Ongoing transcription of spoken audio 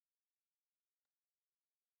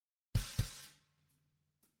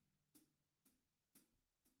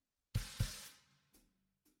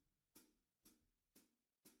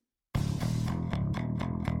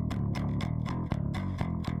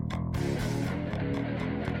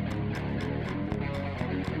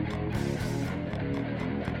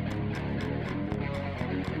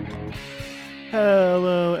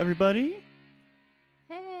Hello, everybody.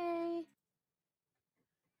 Hey.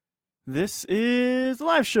 This is the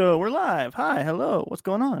live show. We're live. Hi, hello. What's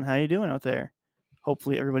going on? How you doing out there?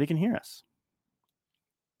 Hopefully, everybody can hear us.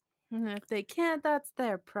 If they can't, that's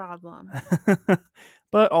their problem.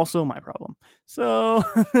 But also my problem. So,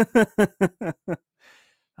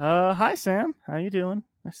 hi, Sam. How you doing?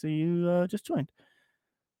 I see you just joined.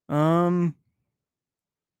 Man,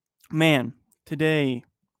 today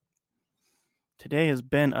has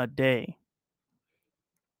been a day.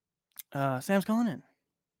 Sam's calling in.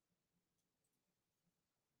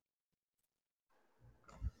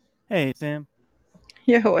 Hey, Sam.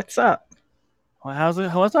 Yo, what's up? Well, how's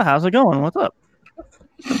it going? What's up?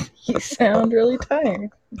 You sound really tired.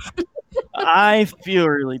 I feel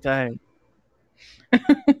really tired.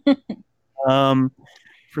 For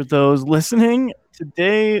those listening,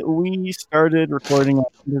 today we started recording our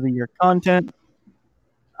end of the year content.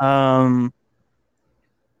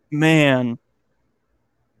 Man,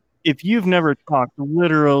 if you've never talked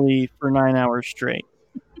literally for 9 hours straight,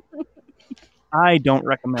 I don't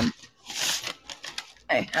recommend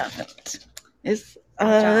I haven't. Is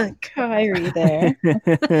Kyrie there?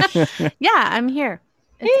 it. Yeah, I'm here.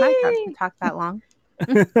 It's my job to talk that long.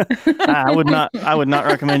 I would not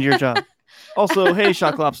recommend your job. Also, hey,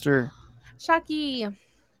 Shock Lobster. Shocky.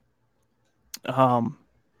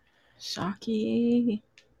 Shocky.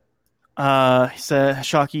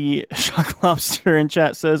 Shock Lobster in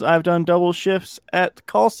chat says, I've done double shifts at the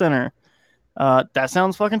call center. That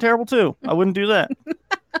sounds fucking terrible too. I wouldn't do that.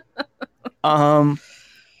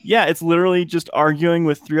 Yeah, it's literally just arguing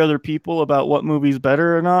with 3 other people about what movie's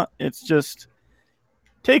better or not. It's just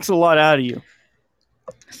takes a lot out of you.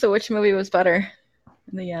 So which movie was better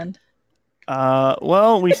in the end?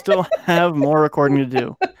 Well, we still have more recording to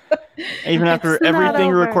do. Even after It's not everything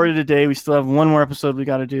we over. recorded today, we still have one more episode we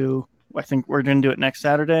got to do. I think we're going to do it next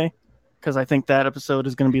Saturday because I think that episode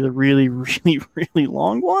is going to be the really, really, really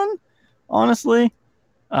long one, honestly. Is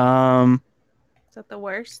that the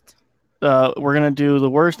worst? We're going to do the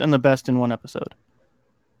worst and the best in one episode.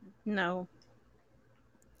 No,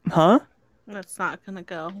 Huh? that's not going to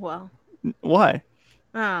go well. Why?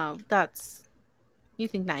 Oh, that's... You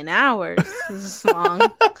think 9 hours is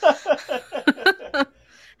long.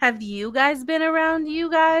 Have you guys been around,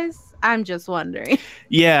 you guys? I'm just wondering.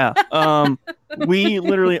 Yeah. We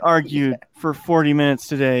literally argued for 40 minutes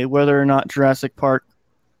today whether or not Jurassic Park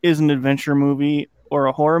is an adventure movie or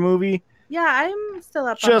a horror movie. Yeah, I'm still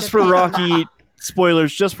up Just on for debate on Rocky,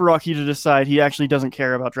 spoilers, just for Rocky to decide he actually doesn't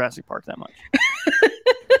care about Jurassic Park that much.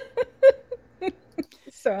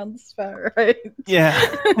 Sounds about right. Yeah.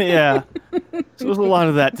 So there's a lot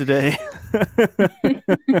of that today.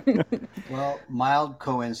 Well, mild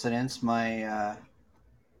coincidence. My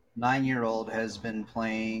 9-year-old has been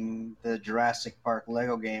playing the Jurassic Park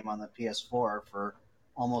Lego game on the PS4 for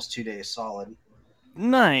almost 2 days solid.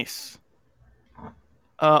 Nice.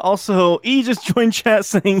 Also, E just joined chat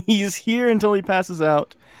saying he's here until he passes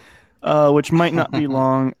out, which might not be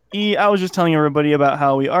long. E, I was just telling everybody about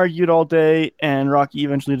how we argued all day, and Rocky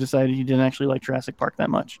eventually decided he didn't actually like Jurassic Park that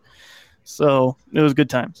much. So it was good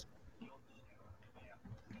times.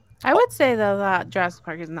 I would say though that Jurassic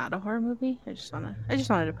Park is not a horror movie. I just wanted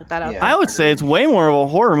to put that out Yeah. there. I would say it's way more of a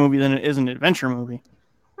horror movie than it is an adventure movie.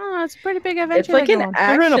 Oh, it's a pretty big adventure. It's like they're an going.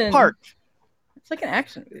 They're in a action. park. It's like an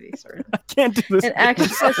action movie, sort of. I can't do this.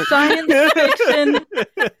 A science fiction.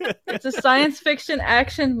 It's a science fiction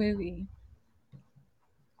action movie.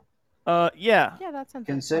 Yeah. Yeah, that sounds.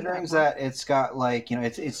 Considering that it's got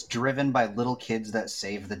it's driven by little kids that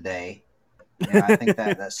save the day. Yeah, I think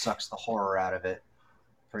that sucks the horror out of it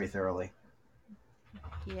pretty thoroughly.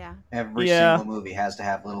 Yeah. Every Yeah. single movie has to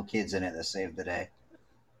have little kids in it that save the day.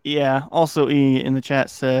 Yeah. Also, E in the chat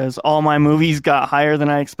says all my movies got higher than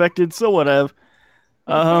I expected, so whatever.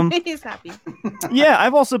 He's happy. Yeah,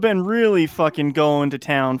 I've also been really fucking going to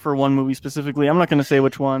town for one movie specifically. I'm not going to say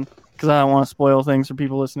which one because I don't want to spoil things for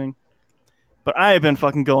people listening. But I have been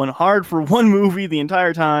fucking going hard for one movie the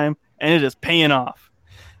entire time, and it is paying off.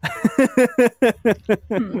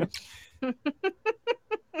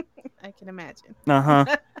 I can imagine.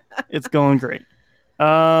 It's going great.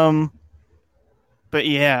 But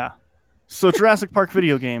yeah. So Jurassic Park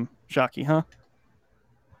video game, Shocky, huh?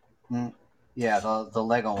 Yeah, the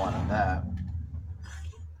Lego one of that.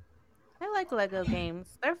 I like Lego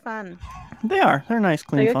games. They're fun. They are. They're nice,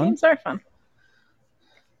 clean, Lego fun. games are fun.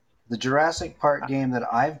 The Jurassic Park game that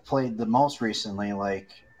I've played the most recently, like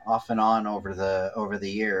off and on over the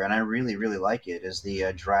year, and I really really like it, is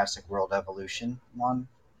the Jurassic World Evolution one.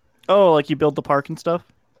 Oh, like you build the park and stuff?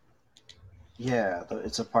 Yeah,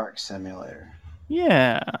 it's a park simulator.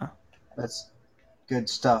 Yeah. good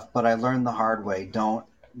stuff, but I learned the hard way. Don't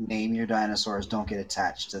name your dinosaurs. Don't get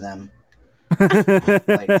attached to them.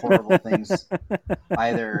 Like horrible things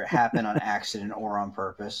either happen on accident or on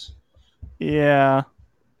purpose. Yeah.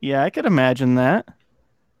 Yeah, I could imagine that.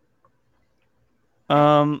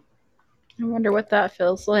 I wonder what that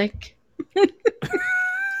feels like.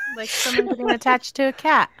 Like someone getting attached to a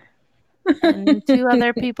cat. And two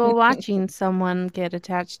other people watching someone get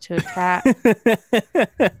attached to a cat.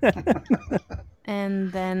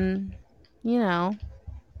 And then,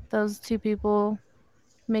 those two people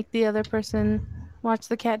make the other person watch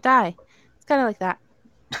the cat die. It's kind of like that.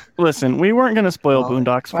 Listen, we weren't going to spoil Well,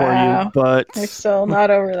 Boondocks for you, Wow. but You're still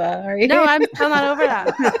not over that, are you? No, I'm still not over that.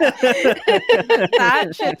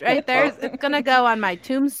 That shit right there, it's going to go on my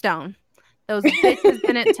tombstone. Those bitches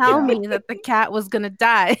didn't tell Yeah. me that the cat was going to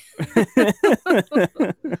die.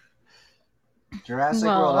 Jurassic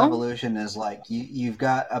Well. World Evolution is like you've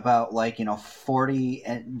got about 40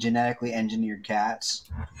 genetically engineered cats,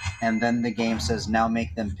 and then the game says now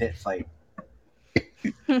make them pit fight.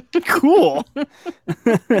 cool. Yeah,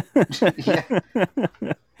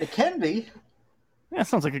 it can be. That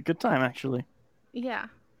sounds like a good time, actually. Yeah.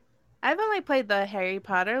 I've only played the Harry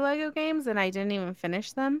Potter Lego games and I didn't even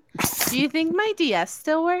finish them. Do you think my DS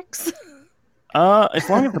still works? As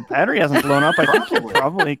long as the battery hasn't blown up, I think you're Probably.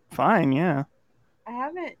 probably fine. Yeah. I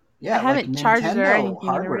haven't. Yeah, I haven't charged it or Nintendo anything in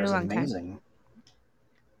a hardware really is long time. amazing.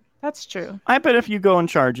 That's true. I bet if you go and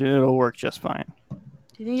charge it, it'll work just fine. Do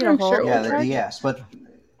you think it'll I'm hold? sure it Yeah, will the charge. DS. But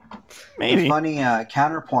Maybe. the funny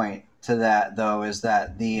counterpoint to that, though, is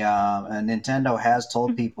that the Nintendo has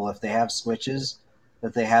told people if they have Switches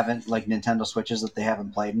that they haven't, like Nintendo Switches that they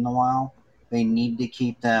haven't played in a while, they need to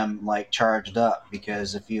keep them charged up,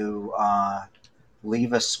 because if you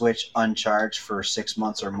leave a Switch uncharged for 6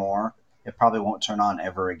 months or more, it probably won't turn on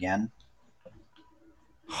ever again.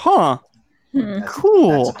 Huh. That's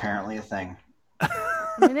Cool. apparently a thing. I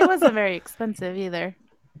mean, it wasn't very expensive either.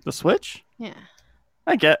 The Switch? Yeah.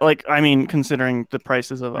 I get, considering the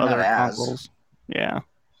prices of They're other not as. consoles. Yeah.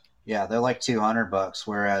 Yeah, they're like $200,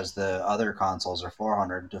 whereas the other consoles are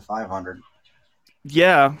 $400 to $500.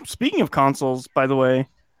 Yeah. Speaking of consoles, by the way,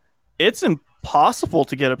 it's impossible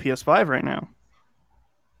to get a PS5 right now.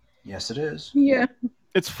 Yes, it is. Yeah.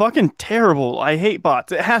 It's fucking terrible. I hate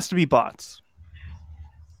bots. It has to be bots.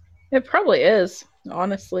 It probably is,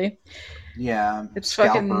 honestly. Yeah, It's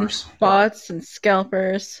scalpers. fucking bots and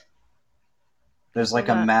scalpers. There's a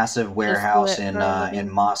That massive warehouse split in for a living. in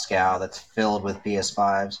Moscow that's filled with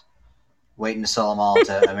PS5s, waiting to sell them all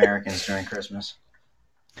to Americans during Christmas.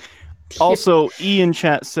 Also, Ian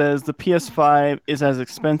chat says the PS5 is as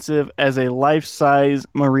expensive as a life-size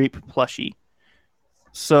Mareep plushie.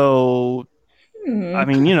 So, I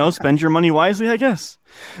mean, spend your money wisely, I guess.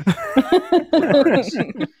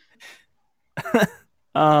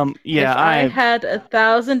 Yeah, if I had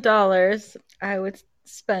 $1,000, I would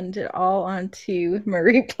spend it all on 2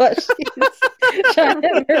 Marie plushies.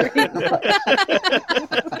 Giant Marie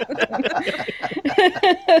plushies.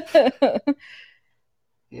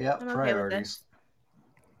 Yep, I'm okay with priorities.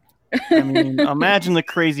 I mean, imagine the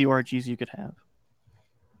crazy orgies you could have.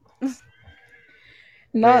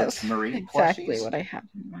 Not With Marie exactly plushies? what I have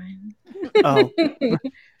in mind. Oh,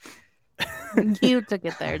 You took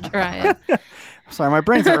it there, Ryan. sorry, my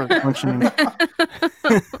brain's not really functioning.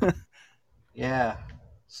 Yeah,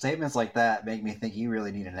 statements like that make me think you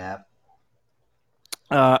really need a nap.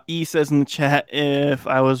 E says in the chat, if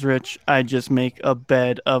I was rich, I'd just make a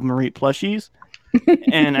bed of Marie plushies.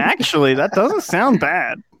 And actually, that doesn't sound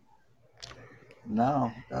bad.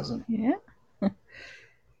 No, it doesn't. Yeah.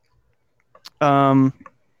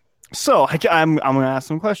 So I'm gonna ask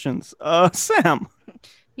some questions. Sam,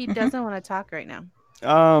 He doesn't want to talk right now.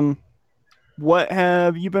 what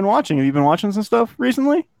have you been watching? Have you been watching some stuff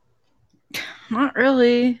recently? Not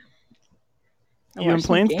really. I You been watched some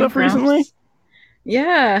playing Game stuff Grumps. recently?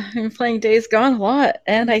 Yeah, I've been playing Days Gone a lot,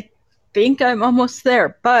 and I think I'm almost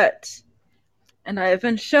there, and I've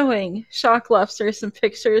been showing Shock Lobster some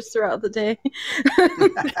pictures throughout the day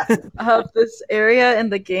of this area in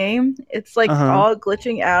the game. It's all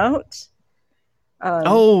glitching out.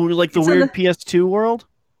 Like the it's in weird the- PS2 world?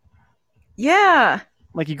 Yeah.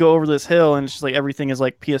 Like you go over this hill and it's just like everything is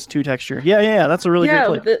like PS2 texture. Yeah, that's a really great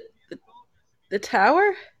with place. the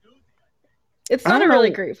tower? It's I not a don't really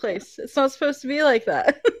know. great place. It's not supposed to be like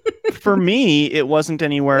that. For me, it wasn't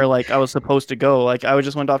anywhere like I was supposed to go. Like I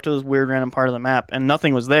just went off to this weird random part of the map and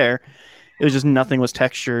nothing was there. It was just nothing was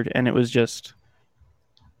textured and it was just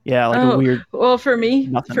a weird Well, for me,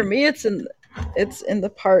 nothing. it's in the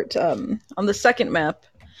part on the second map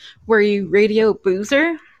where you radio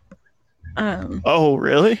Boozer. Oh,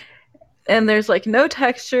 really? and there's like no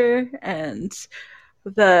texture, and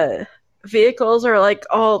the vehicles are like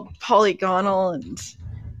all polygonal,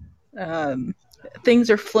 and things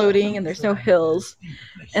are floating, and there's no hills.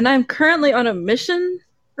 And I'm currently on a mission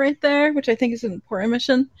right there, which I think is an important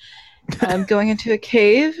mission. I'm going into a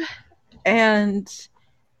cave, and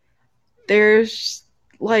there's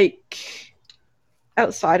like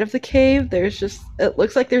outside of the cave, there's just, it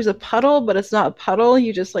looks like there's a puddle, but it's not a puddle.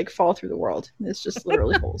 You just like fall through the world. It's just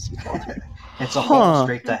literally holes you fall through. It's a hole Huh.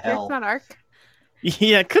 straight to It's hell. not Ark.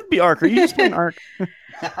 Yeah, it could be Ark. Are you just playing Ark?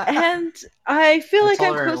 And I feel like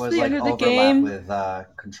I'm It close was to the like end of the overlap game. with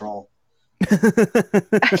Control.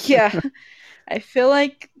 Yeah. I feel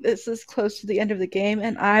like this is close to the end of the game,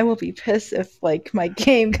 and I will be pissed if like my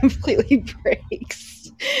game completely breaks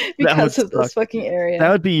because of this suck. fucking area. That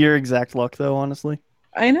would be your exact luck, though, honestly.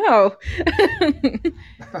 I know.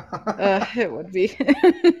 It would be.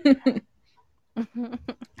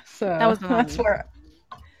 So That was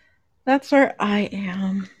that's where I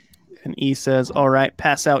am. And E says, "All right,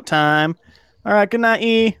 pass out time. All right, good night,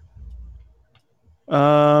 E.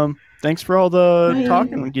 Thanks for all the Bye.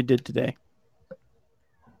 talking you did today.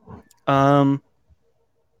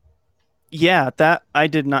 Yeah, that I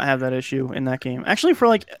did not have that issue in that game. Actually, for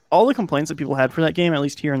like all the complaints that people had for that game, at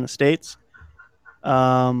least here in the States,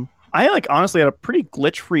 I like honestly had a pretty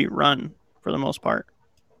glitch-free run for the most part.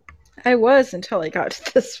 I was until I got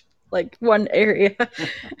to this like one area.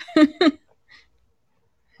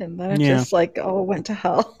 And then it Yeah. just like all went to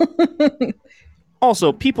hell.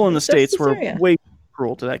 Also, people in the Just States this were area. way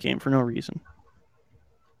cruel to that game for no reason.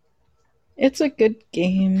 It's a good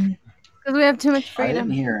game. Because we have too much I didn't freedom.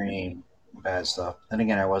 hear any bad stuff. Then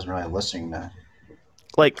again, I wasn't really listening to.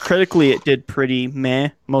 Like critically, it did pretty meh.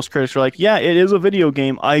 Most critics were like, "Yeah, it is a video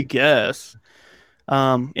game, I guess."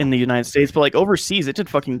 In the United States, but like overseas, it did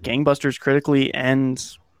fucking gangbusters critically and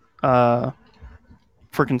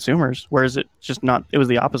for consumers. Whereas it just not. It was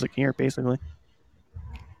the opposite here, basically.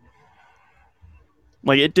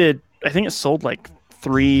 Like it did. I think it sold like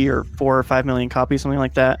 3 or 4 or 5 million copies, something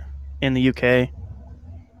like that, in the UK.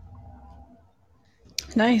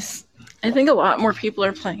 Nice. I think a lot more people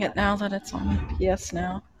are playing it now that it's on PS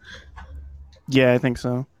now. Yeah, I think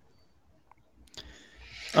so.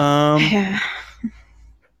 Yeah.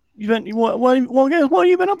 You've been what have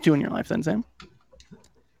you been up to in your life then, Sam?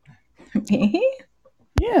 Me?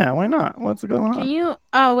 Yeah, why not? What's going on? Can you?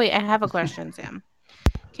 Oh wait, I have a question, Sam.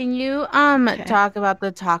 Can you talk about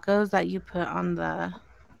the tacos that you put on the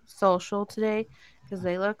social today? Because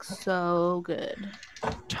they look so good.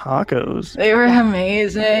 Tacos. They were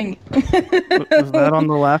amazing. Was that on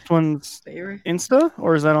the last one's They were Insta,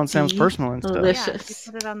 or is that on Sam's personal Insta? delicious. Yeah,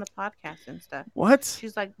 she put it on the podcast and stuff. What?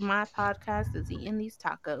 She's like, my podcast is eating these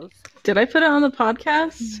tacos. Did I put it on the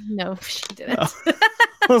podcast? No, she didn't. Oh.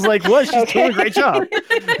 I was like, what? She's Okay. doing a great job.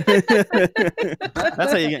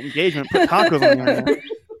 That's how you get engagement. Put tacos on the internet.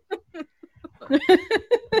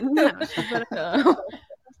 No, she put it on.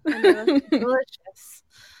 And it was delicious.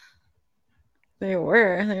 They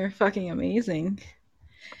were fucking amazing.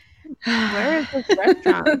 Where is this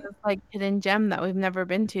restaurant? This like hidden gem that we've never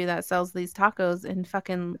been to that sells these tacos in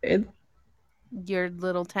fucking your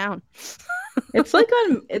little town. It's like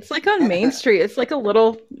on Main Street. It's like a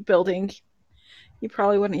little building. You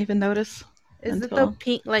probably wouldn't even notice. Is it the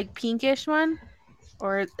pink, like pinkish one,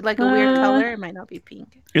 or like a weird color? It might not be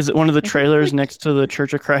pink. Is it one of the trailers next to the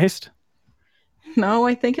Church of Christ? No,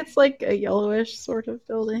 I think it's like a yellowish sort of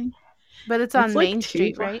building. But it's on It's like Main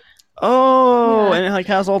Street, right? Oh, Yeah. and it like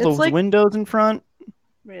has all It's those like- windows in front.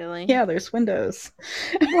 Really? Yeah, there's windows.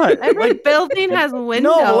 What? Every Like, building has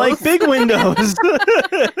windows. no, like big windows.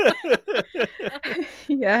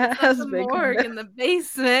 Yeah, it It's has the big morgue windows. in the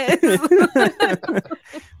basement.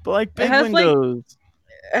 But like big has, like, windows.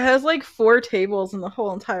 It has like 4 tables in the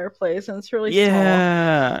whole entire place, and it's really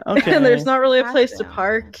Yeah. small. Okay. And there's not really a Half place to down.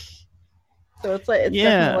 park. So it's like it's Yeah.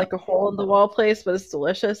 definitely like a hole in the wall place, but it's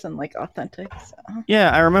delicious and like authentic. So.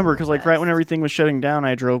 Yeah, I remember because like right when everything was shutting down,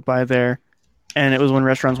 I drove by there, and it was when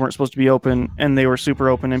restaurants weren't supposed to be open, and they were super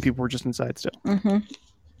open, and people were just inside still.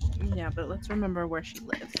 Mm-hmm. Yeah, but let's remember where she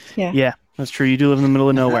lives. Yeah. Yeah, that's true. You do live in the middle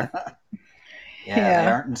of nowhere. Yeah, Yeah.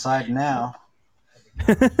 they aren't inside now.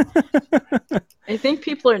 I think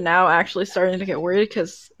people are now actually starting to get worried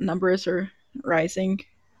because numbers are rising.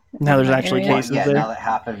 Now there's in that actually area. cases Yeah, there. now that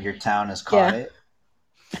half of your town has caught Yeah.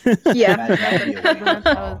 it. Yeah. Imagine that'd be a wake-up Everyone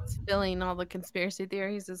that call. was spilling all the conspiracy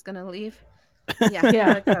theories is gonna leave.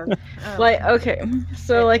 Yeah. Oh. Like okay,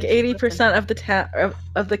 so Okay, like listen. 80% of the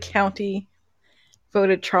of the county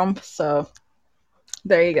voted Trump. So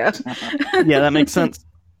there you go. Yeah, that makes sense.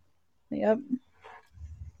 Yep.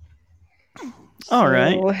 All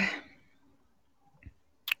right.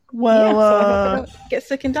 Well, Yeah, so I hope I don't get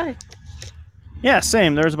sick and die. yeah,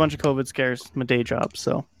 same. There was a bunch of COVID scares. My day job,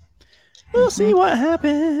 so we'll see what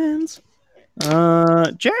happens.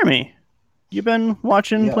 Jeremy, you been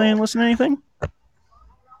watching, playing, Yo. listening to anything?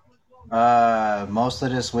 Most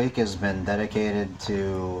of this week has been dedicated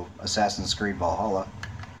to Assassin's Creed Valhalla.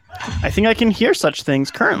 I think I can hear such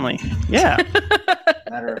things currently. Yeah.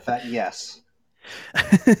 Matter of fact, yes.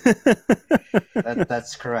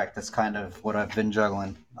 That's correct. That's kind of what I've been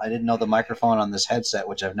juggling. I didn't know the microphone on this headset,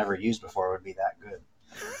 which I've never used before, would be that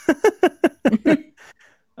good.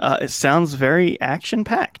 It sounds very action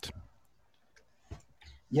packed.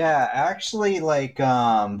 Yeah, actually, like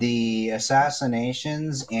the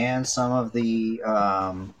assassinations and some of the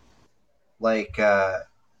like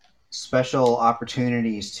special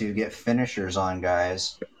opportunities to get finishers on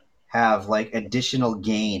guys have like additional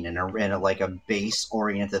gain and a like a base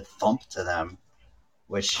oriented thump to them,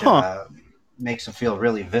 which Huh. makes them feel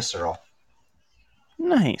really visceral.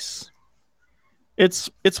 Nice. It's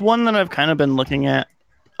one that I've kind of been looking at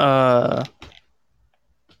uh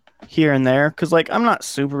here and there because like I'm not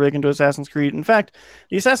super big into Assassin's Creed. In fact,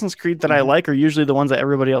 the Assassin's Creed that I Mhm. like are usually the ones that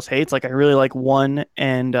everybody else hates. Like I really like 1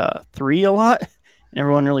 and 3 a lot, and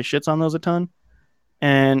everyone really shits on those a ton.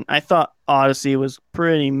 And I thought Odyssey was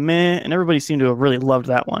pretty meh, and everybody seemed to have really loved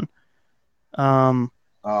that one. Um,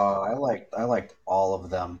 I liked all of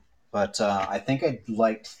them, but I think I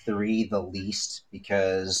liked three the least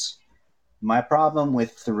because my problem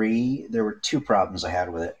with three, there were two problems I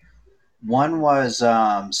had with it. One was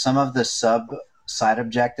some of the side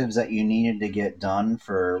objectives that you needed to get done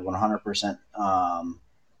for 100%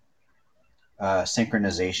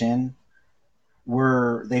 synchronization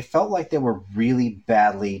were they felt like they were really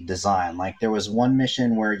badly designed. Like there was one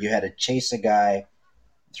mission where you had to chase a guy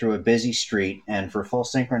through a busy street, and for full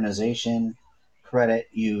synchronization credit,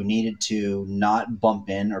 you needed to not bump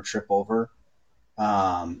in or trip over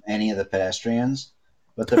any of the pedestrians.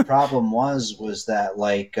 But the problem was that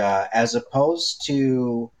like as opposed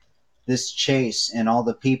to this chase and all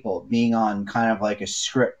the people being on kind of like a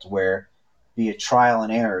script where via trial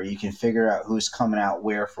and error you can figure out who's coming out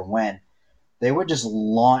where for when, they would just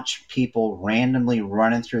launch people randomly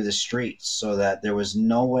running through the streets so that there was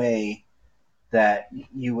no way that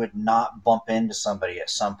you would not bump into somebody at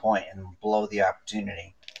some point and blow the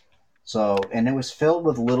opportunity. So, and it was filled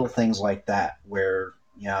with little things like that where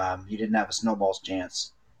you didn't have a snowball's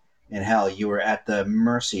chance. And hell, you were at the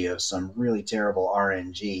mercy of some really terrible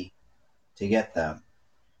RNG to get them.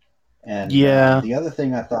 And yeah, the other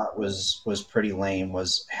thing I thought was pretty lame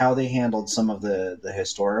was how they handled some of the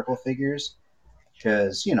historical figures,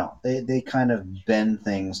 because they kind of bend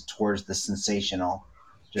things towards the sensational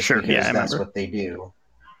just sure. Yeah, I because that's remember. what they do.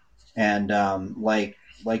 And like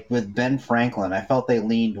with Ben Franklin, I felt they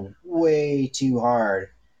leaned way too hard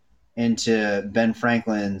into Ben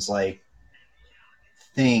Franklin's like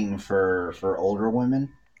thing for older women.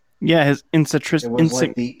 Yeah, his It was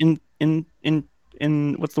like the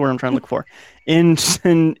in what's the word I'm trying to look for?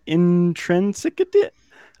 Intrinsicity.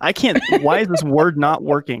 I can't. Why is this word not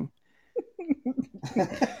working?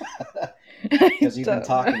 because you've been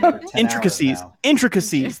talking for 10 hours Intricacies. now.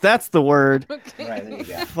 Intricacies. That's the word. Okay. Right, there you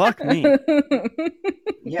go. Fuck me.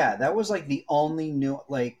 Yeah, that was like the only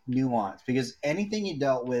nuance, because anything you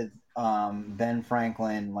dealt with Ben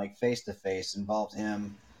Franklin like face to face involved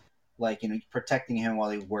him like protecting him while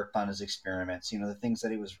he worked on his experiments, the things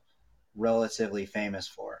that he was relatively famous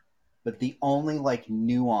for. But the only like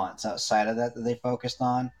nuance outside of that they focused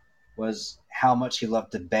on was how much he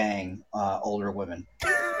loved to bang older women.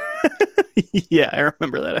 Yeah, I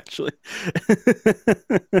remember that actually.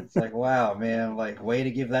 It's like, wow, man, like way to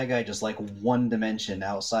give that guy just like one dimension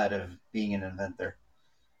outside of being an inventor.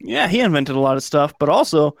 Yeah, he invented a lot of stuff, but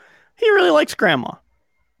also he really likes grandma.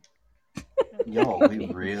 Yo, we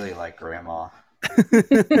really like grandma.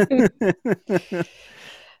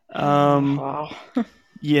 um, Wow.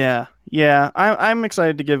 yeah. I'm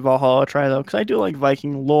excited to give Valhalla a try though, because I do like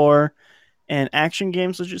Viking lore and action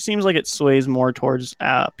games, which it seems like it sways more towards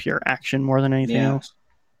pure action more than anything Yeah. else.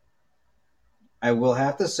 I will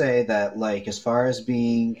have to say that, like, as far as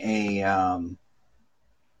being a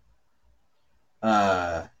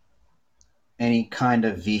uh, any kind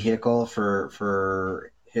of vehicle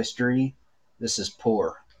for history, this is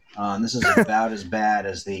poor. This is about as bad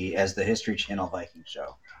as the History Channel Viking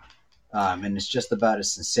show, and it's just about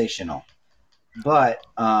as sensational. But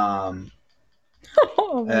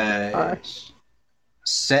Oh my uh, gosh.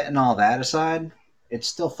 setting all that aside, it's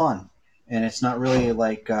still fun, and it's not really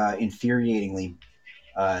like infuriatingly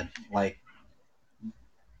like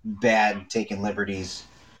bad taking liberties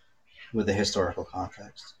with the historical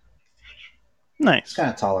context. It's Nice. kind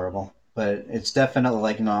of tolerable, but it's definitely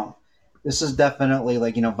like no. This is definitely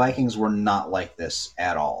like Vikings were not like this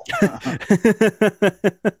at all.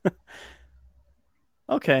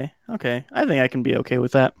 Okay, okay. I think I can be okay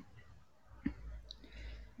with that.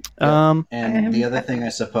 Yep. Um, And the other thing, I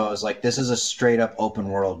suppose, like this is a straight up open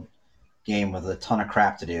world game with a ton of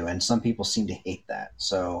crap to do, and some people seem to hate that.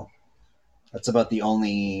 So that's about the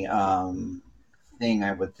only thing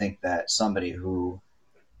I would think that somebody who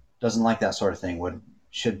doesn't like that sort of thing would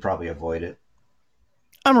should probably avoid it.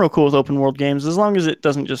 I'm real cool with open world games as long as it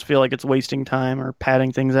doesn't just feel like it's wasting time or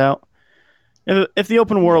padding things out. If the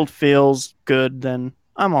open Yeah. world feels good, then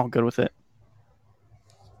I'm all good with it.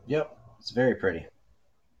 Yep. It's very pretty.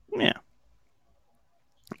 Yeah.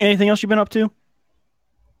 Anything else you've been up to?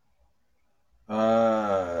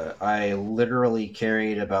 I literally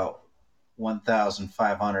carried about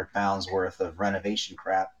 1,500 pounds worth of renovation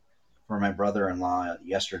crap for my brother-in-law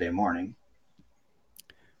yesterday morning.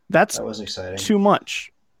 That's That was exciting. too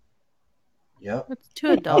much. Yep. It's too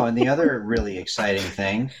Oh, adult. and the other really exciting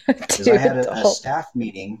thing is Too I had a adult. staff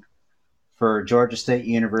meeting for Georgia State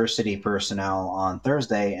University personnel on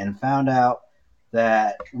Thursday and found out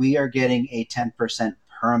that we are getting a 10%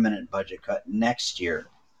 permanent budget cut next year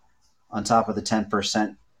on top of the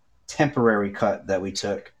 10% temporary cut that we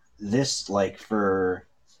took this like for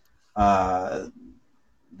uh,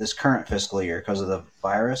 this current fiscal year because of the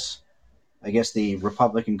virus. I guess the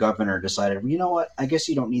Republican governor decided, well, you know what? I guess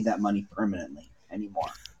you don't need that money permanently anymore.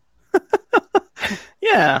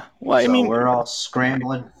 Yeah. Well, I So mean, we're all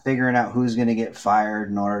scrambling, figuring out who's going to get fired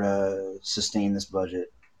in order to sustain this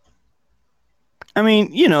budget. you And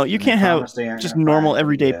they can't have promise they aren't just going to fire normal anybody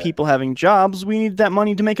everyday yet. people having jobs. We need that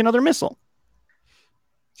money to make another missile.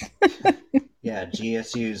 Yeah,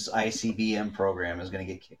 GSU's ICBM program is going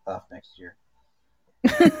to get kicked off next year.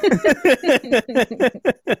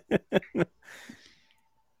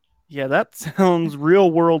 Yeah, that sounds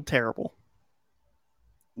real world terrible.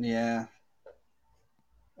 Yeah.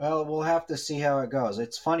 Well, we'll have to see how it goes.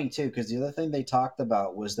 It's funny too because the other thing they talked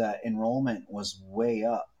about was that enrollment was way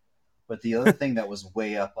up, but the other thing that was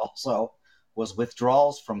way up also was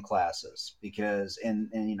withdrawals from classes because and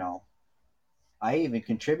I even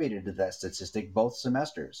contributed to that statistic both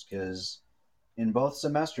semesters because in both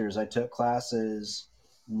semesters I took classes.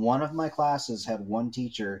 One of my classes had one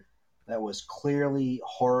teacher that was clearly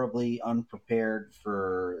horribly unprepared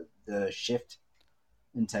for the shift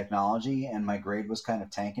in technology, and my grade was kind of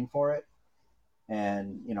tanking for it.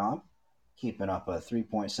 And I'm keeping up a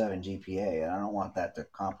 3.7 GPA, and I don't want that to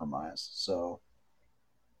compromise. So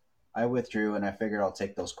I withdrew, and I figured I'll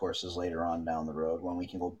take those courses later on down the road when we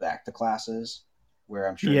can go back to classes where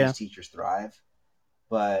I'm sure Yeah. these teachers thrive.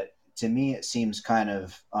 But to me, it seems kind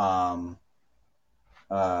of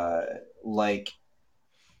uh, like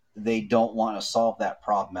they don't want to solve that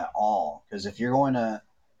problem at all. Because if you're going to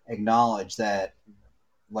acknowledge that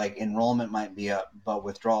like enrollment might be up, but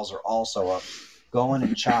withdrawals are also up, going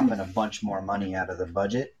and chopping a bunch more money out of the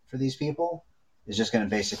budget for these people is just going to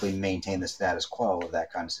basically maintain the status quo of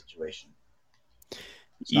that kind of situation.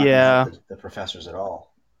 It's not going to help Yeah. the professors at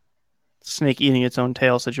all. Snake eating its own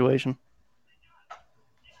tail situation.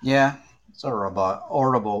 Yeah, it's a robot,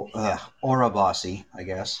 bossy, I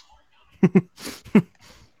guess.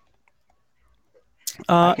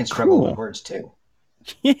 I can struggle with Cool. words too.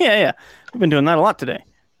 Yeah, yeah. We've been doing that a lot today.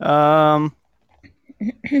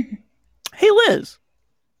 Hey, Liz.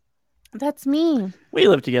 That's me. We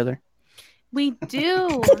live together. We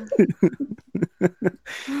do.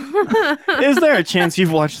 Is there a chance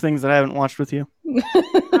you've watched things that I haven't watched with you?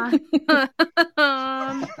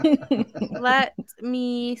 Let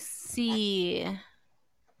me see.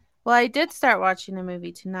 Well, I did start watching a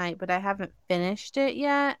movie tonight, but I haven't finished it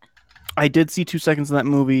yet. I did see 2 seconds of that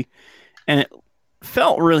movie, and it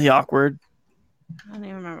felt really awkward. I don't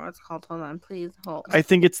even remember what it's called. Hold on, please hold. I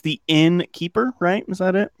think it's The Innkeeper, right? Is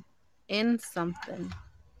that it? In something.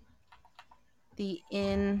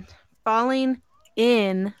 Falling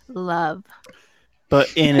in love. But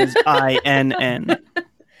in is INN.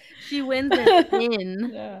 She wins an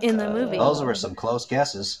in the movie. Those were some close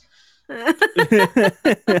guesses.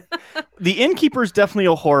 The Innkeeper is definitely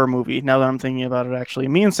a horror movie. Now that I'm thinking about it, actually,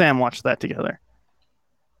 me and Sam watched that together.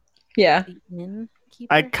 Yeah. The Innkeeper?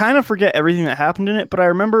 I kind of forget everything that happened in it, but I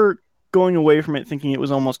remember going away from it thinking it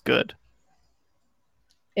was almost good.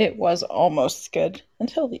 It was almost good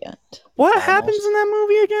until the end. What Almost. happens in that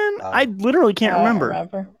movie again? I literally can't I don't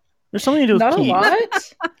remember. There's something to do with Not a keys.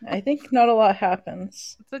 lot. I think not a lot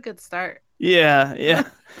happens. It's a good start. Yeah, yeah.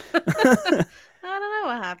 I don't know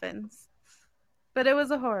what happens. But it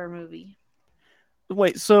was a horror movie.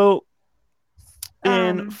 Wait, so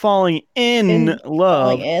in falling in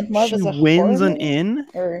love, Falling in love she is a wins horror an movie? in.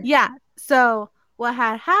 Or Yeah. So what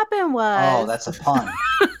had happened Oh, was that's a pun.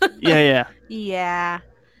 Yeah. yeah.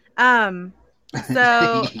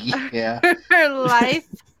 So Yeah. her life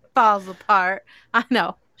falls apart. I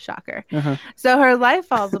know, shocker. Uh-huh. So her life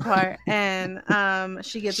falls apart, and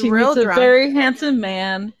she gets she real meets a drunk. very handsome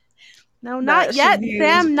man. No, not that yet, she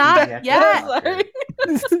Sam. used- Not Pediatric yet. doctor.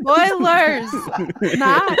 Spoilers.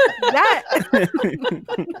 Not yet.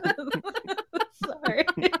 Sorry.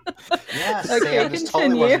 Yeah, Okay, Sam, this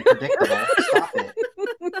totally continue. wasn't predictable. Stop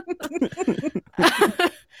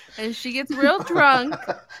it. And she gets real drunk,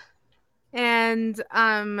 and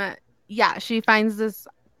yeah, she finds this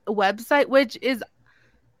website, which is,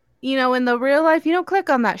 in the real life, you don't click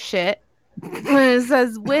on that shit when it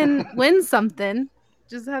says win something.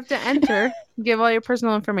 Just have to enter, give all your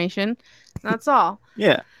personal information. That's all.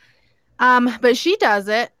 Yeah. But she does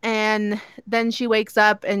it, and then she wakes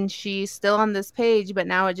up and she's still on this page, but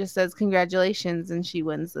now it just says congratulations, and she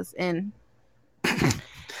wins this in.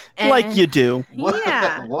 Like you do.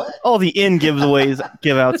 Yeah. What? All the in giveaways,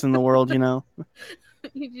 give outs in the world, you know.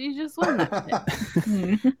 You just win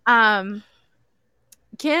that shit.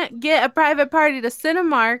 Can't get a private party to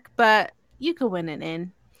Cinemark, but you could win an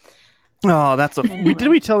in. Oh, that's a. Anyway. Did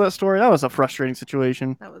we tell that story? That was a frustrating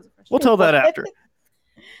situation. That was a We'll tell that after.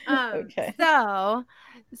 Okay.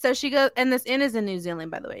 So she goes, and this inn is in New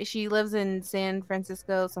Zealand, by the way. She lives in San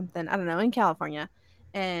Francisco, something, I don't know, in California,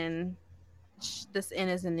 and this inn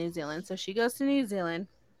is in New Zealand. So she goes to New Zealand.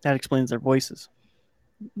 That explains their voices.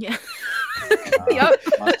 Yeah. Yep.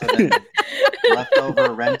 Must have been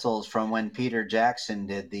leftover rentals from when Peter Jackson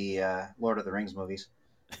did the Lord of the Rings movies.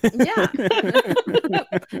 Yeah.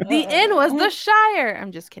 The inn was the Shire.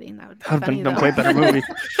 I'm just kidding. That would be That would have funny, been a though. way better movie.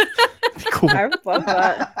 Cool. I love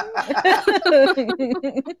that.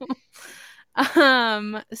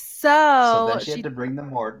 So then she she had to bring the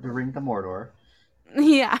Mordor.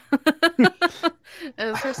 Yeah.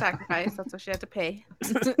 It was her sacrifice. That's what she had to pay.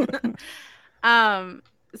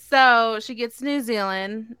 So she gets to New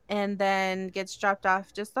Zealand and then gets dropped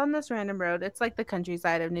off just on this random road. It's like the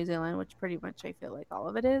countryside of New Zealand, which pretty much I feel like all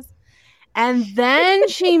of it is. And then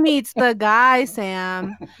she meets the guy,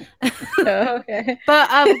 Sam. Okay. But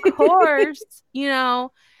of course,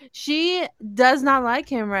 she does not like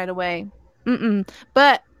him right away.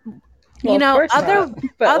 But Well, of course other not.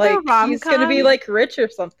 But other like he's gonna be rom-coms- like rich or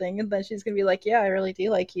something, and then she's gonna be like, "Yeah, I really do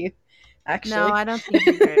like you." Actually, No, I don't think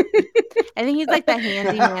he's rich. I think he's like the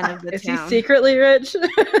handyman of the is town. he secretly rich? I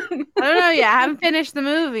don't know yet. I haven't finished the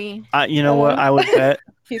movie. You know what? I would bet.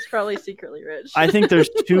 He's probably secretly rich. I think there's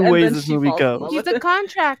two And ways then this she movie falls in love goes. He's a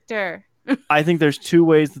contractor. I think there's two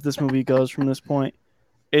ways that this movie goes from this point.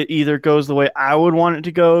 It either goes the way I would want it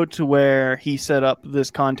to go, to where he set up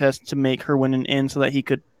this contest to make her win an in so that he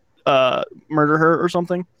could murder her or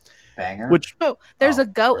something. Banger. Which There's Oh, a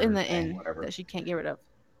goat or in the thing, inn whatever. that she can't get rid of.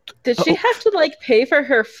 Did she have to like pay for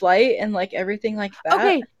her flight and like everything like that?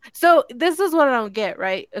 Okay, so this is what I don't get,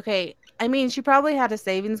 right? Okay, I mean, she probably had a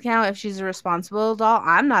savings account if she's a responsible adult.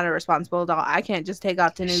 I'm not a responsible adult. I can't just take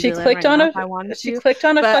off to New She Zealand clicked right on now a if I wanted she to. clicked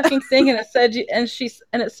on a but- fucking thing and it said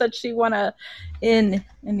it said she won a in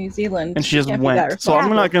New Zealand and she just can't be that went. So I'm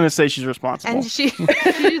responsible. not going to say she's responsible. And she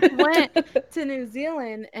just went to New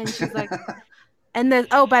Zealand, and she's like, and then,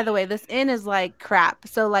 oh, by the way, this inn is like crap.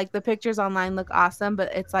 So like the pictures online look awesome,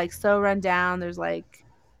 but it's like so run down. There's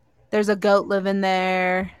a goat living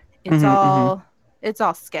there. It's all Is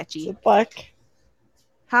sketchy. it black?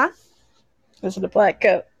 Huh? Is it a black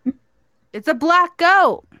goat? It's a black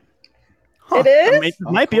goat. Huh. It is? It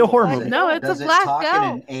might be a horror Does movie. No, it's Does a black it talk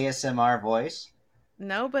goat. in an ASMR voice?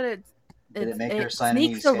 No, but Did it make her it sign any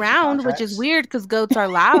sneaks sketchy around, which contracts? is weird because goats are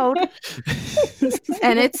loud,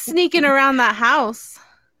 and it's sneaking around that house.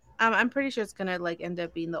 I'm pretty sure it's gonna like end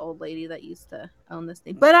up being the old lady that used to own this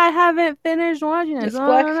thing, but I haven't finished watching it. It's so I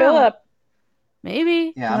Black don't know. Phillip.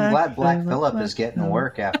 Maybe. Yeah, I'm glad Black Phillip, Phillip Black is getting Phillip.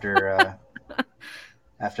 work after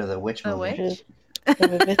the witch The movie.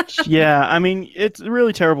 witch? Yeah, I mean, it's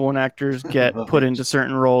really terrible when actors get put into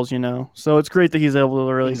certain roles, So it's great that he's able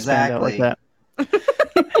to really stand out like that.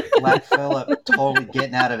 Black Phillip totally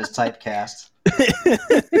getting out of his typecast.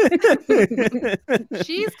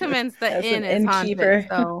 She's convinced the As inn an is haunted, innkeeper.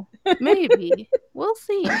 so maybe we'll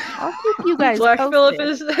see. I'll keep you guys Black posted.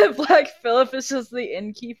 Phillip is just the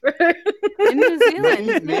innkeeper. In New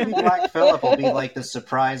Zealand. Maybe Black Phillip will be like the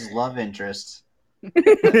surprise love interest. She'll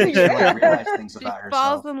like realize things She about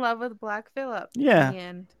falls herself. in love with Black Phillip. Yeah. In the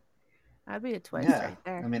end. That'd be a twist Yeah, right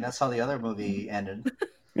there. I mean that's how the other movie ended.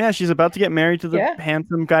 Yeah, she's about to get married to the Yeah.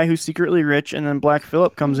 handsome guy who's secretly rich, and then Black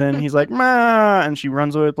Phillip comes in. He's like, "Ma," and she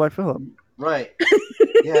runs away with Black Phillip. Right.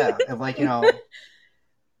 Yeah. And like, Simon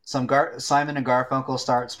and Garfunkel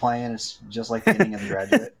starts playing. It's just like the ending of The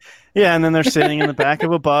Graduate. Yeah, and then they're sitting in the back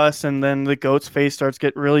of a bus, and then the goat's face starts to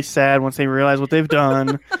get really sad once they realize what they've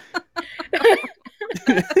done.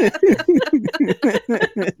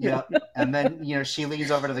 Yep. And then, she leans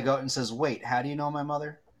over to the goat and says, "Wait, how do you know my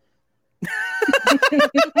mother?"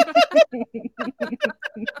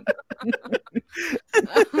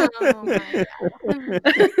 Oh my god.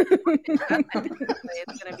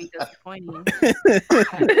 It's gonna be disappointing.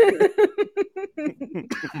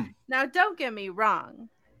 Now, don't get me wrong.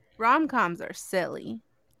 Rom-coms are silly,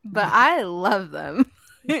 but I love them.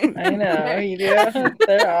 I know you do.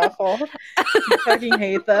 They're awful. I fucking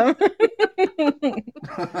hate them.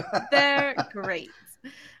 They're great.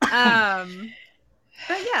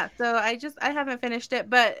 But yeah, so I haven't finished it,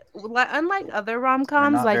 but unlike other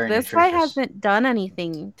rom-coms, not like very this guy nutritious. hasn't done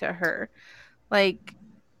anything to her. Like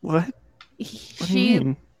What? What do you he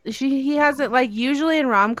mean? he hasn't, like, usually in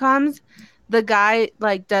rom-coms the guy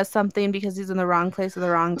like does something because he's in the wrong place at the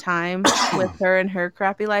wrong time with her and her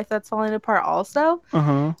crappy life that's falling apart also.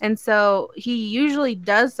 Uh-huh. And so he usually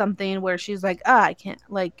does something where she's like, "Oh, I can't,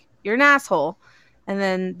 like, you're an asshole." And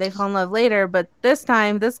then they fall in love later, but this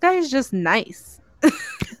time this guy is just nice.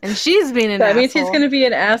 And she's being an That asshole. means he's gonna be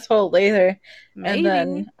an asshole later. Maybe. And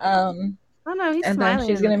then Oh no, he's and smiling. then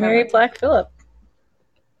she's in the gonna marry cover. Black Phillip.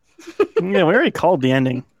 Yeah, we already called the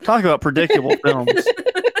ending. Talk about predictable films.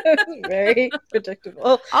 Very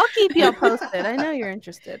predictable. I'll keep you posted. I know you're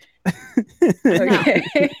interested. Okay.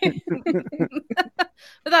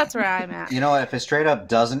 But that's where I'm at. You know what? If it straight up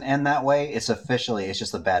doesn't end that way, it's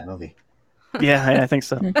just a bad movie. Yeah, I think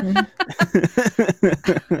so. Mhm.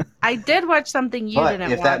 I did watch something you But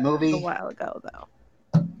didn't if watch that movie- a while ago, though.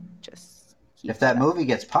 Just keep If that it up. movie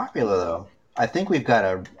gets popular, though, I think we've got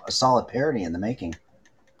a solid parody in the making.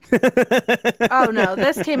 Oh no,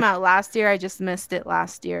 this came out last year. I just missed it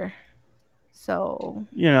last year. So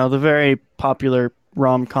The very popular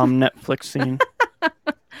rom-com Netflix scene.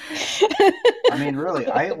 I mean, really,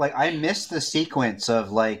 I miss the sequence of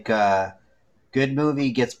good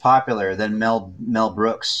movie gets popular, then Mel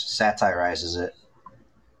Brooks satirizes it.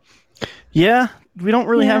 Yeah, we don't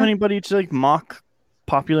really have Yeah. anybody to like mock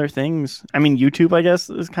popular things. I mean, YouTube, I guess,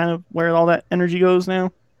 is kind of where all that energy goes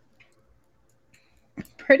now.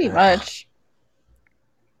 Pretty much.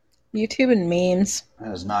 YouTube and memes.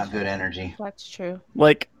 That is not good energy. that's true.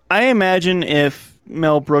 Like, I imagine if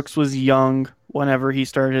Mel Brooks was young whenever he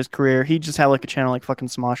started his career, he'd just have like a channel like fucking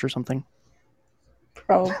Smosh or something.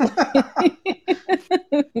 Probably. I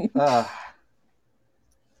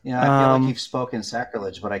feel like you've spoken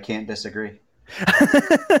sacrilege, but I can't disagree.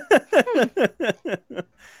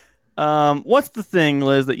 What's the thing,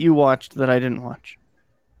 Liz, that you watched that I didn't watch?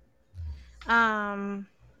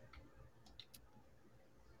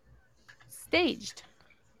 Staged.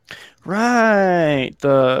 Right,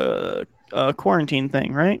 the quarantine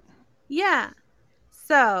thing, right? Yeah.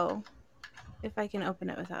 So, if I can open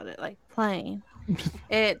it without it like playing,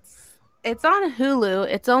 it's on Hulu.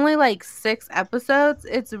 It's only like 6 episodes.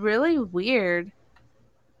 It's really weird.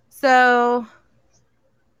 So,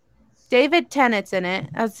 David Tennant's in it.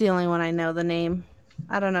 That's the only one I know the name.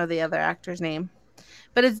 I don't know the other actor's name.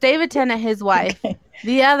 But it's David Tennant, his wife, Okay.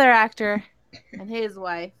 the other actor, and his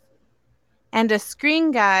wife, and a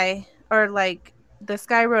screen guy, or like this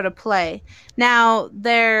guy wrote a play. Now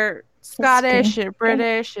they're Scottish or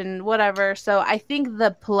British and whatever, so I think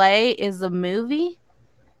the play is a movie,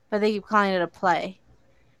 but they keep calling it a play.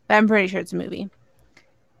 But I'm pretty sure it's a movie.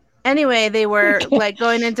 Anyway, they were like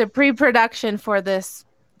going into pre-production for this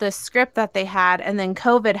script that they had, and then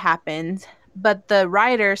COVID happened, but the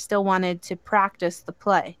writer still wanted to practice the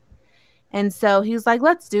play. And so he's like,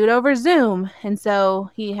 let's do it over Zoom. And so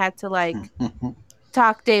he had to like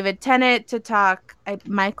talk David Tennant to talk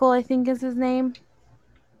Michael, I think is his name.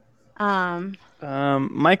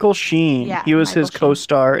 Michael Sheen. Yeah, he was Michael his Sheen.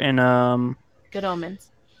 co-star in Good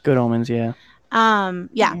Omens. Good Omens. Yeah.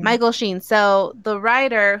 Yeah, Michael Sheen. So the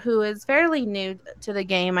writer, who is fairly new to the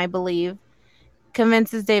game, I believe,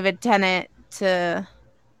 convinces David Tennant to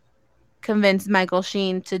convince Michael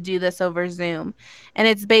Sheen to do this over Zoom. And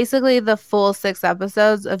it's basically the full 6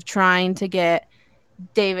 episodes of trying to get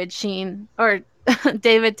David Sheen or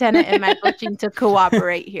David Tennant and Michael Sheen to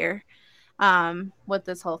cooperate here with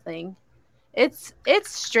this whole thing. It's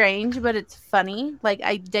strange, but it's funny. Like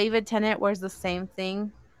David Tennant wears the same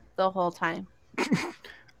thing the whole time.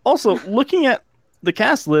 Also, looking at the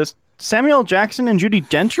cast list, Samuel L. Jackson and Judi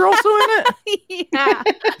Dench are also in it. Yeah.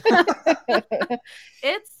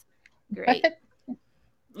 It's great.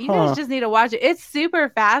 You guys just need to watch it. It's super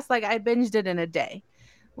fast. Like I binged it in a day.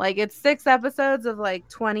 Like it's 6 episodes of like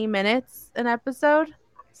 20 minutes an episode.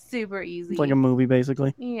 Super easy. It's like a movie,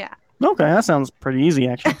 basically. Yeah. Okay, that sounds pretty easy,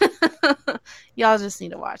 actually. Y'all just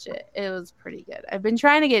need to watch it. It was pretty good. I've been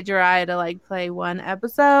trying to get Jiraiya to like play one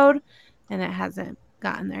episode, and it hasn't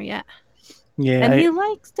gotten there yet. Yeah, And he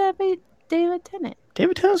likes David Tennant.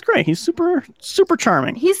 David Tennant's great. He's super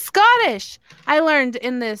charming. He's Scottish. I learned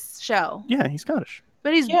in this show. Yeah, he's Scottish.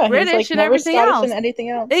 But he's Yeah, British he's like and never everything Scottish else. and anything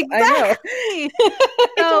else. Exactly. I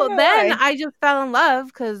So know then why. I just fell in love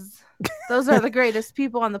because those are the greatest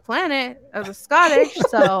people on the planet are the Scottish.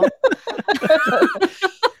 So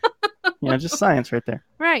Yeah, just science right there.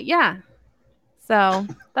 right, yeah. So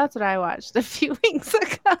that's what I watched a few weeks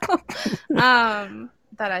ago.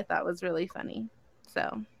 That I thought was really funny.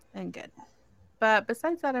 So and good. But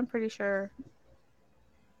besides that, I'm pretty sure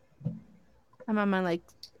I'm on my like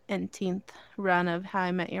 18th run of How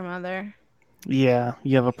I Met Your Mother. Yeah,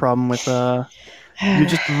 you have a problem with you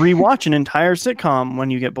just rewatch an entire sitcom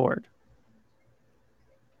when you get bored.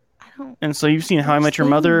 I don't. And so you've seen How I There's Met Your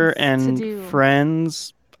Mother things to and do.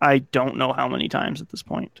 Friends. I don't know how many times at this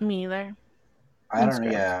point. Me either. I That's don't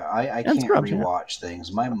know. Scrubs. Yeah, I That's can't Scrubs, yeah. rewatch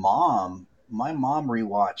things. My mom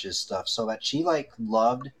rewatches stuff so that she like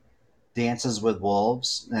loved Dances with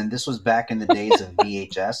Wolves, and this was back in the days of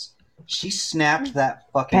VHS. She snapped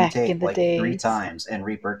that fucking Back in tape the like 3 days. times and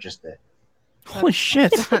repurchased it. Holy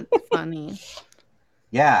shit! That's funny.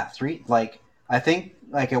 Yeah, 3 like I think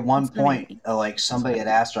like at one That's funny. point like somebody had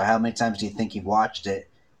asked her how many times do you think you've watched it,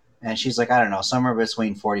 and she's like, I don't know, somewhere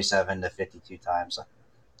between 47 to 52 times.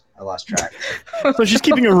 I lost track. So she's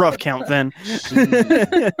keeping a rough count then. She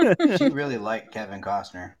really liked Kevin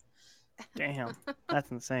Costner. Damn,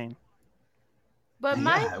 that's insane. But Yeah,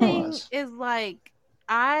 my it thing was. is like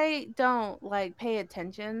I don't like pay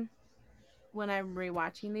attention when I'm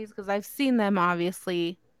rewatching these because I've seen them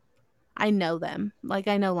obviously. I know them. Like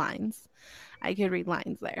I know lines. I could read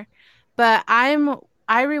lines there. But I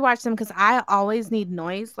rewatch them because I always need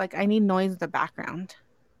noise. Like I need noise in the background.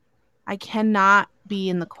 I cannot be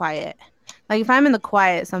in the quiet. Like if I'm in the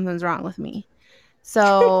quiet, something's wrong with me.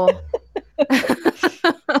 So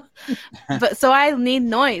but so I need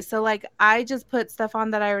noise. So like I just put stuff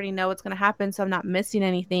on that I already know what's gonna happen, so I'm not missing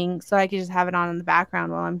anything. So I can just have it on in the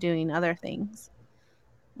background while I'm doing other things,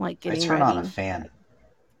 like I getting turn ready. on a fan.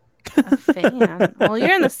 A fan. Well,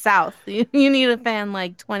 you're in the South. You need a fan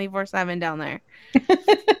like 24/7 down there.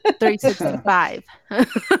 365.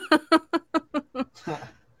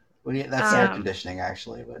 Well, yeah, that's air Um, conditioning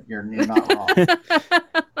actually, but you're not wrong.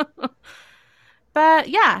 But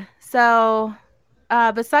yeah, so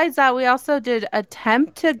besides that, we also did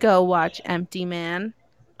attempt to go watch Empty Man.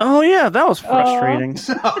 Oh yeah, that was frustrating.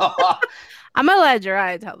 I'm gonna let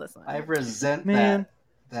Jiraiya tell this one. I resent Man.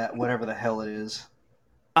 that whatever the hell it is.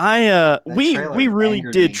 We trailer really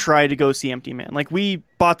angered did me. try to go see Empty Man. Like we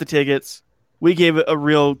bought the tickets. We gave it a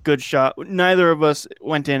real good shot. Neither of us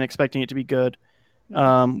went in expecting it to be good.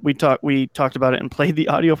 We talked about it and played the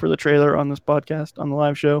audio for the trailer on this podcast on the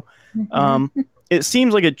live show. It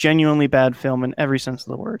seems like a genuinely bad film in every sense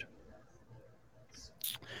of the word.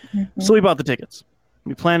 So we bought the tickets.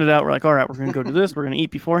 We planned it out. We're like, all right, we're going to go do this. We're going to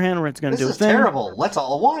eat beforehand. We're going to This do a is thing. terrible. Let's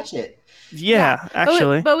all watch it. Yeah,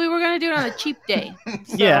 actually. But we were gonna do it on a cheap day.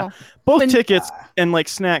 So Yeah. Both when- tickets and like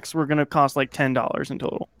snacks were going to cost like $10 in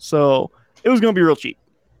total. So it was going to be real cheap.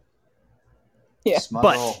 Yeah.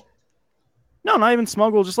 Smuggle. No, not even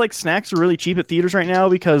smuggle. Just like snacks are really cheap at theaters right now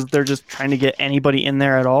because they're just trying to get anybody in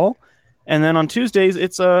there at all. And then on Tuesdays,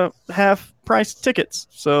 it's half price tickets.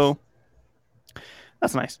 So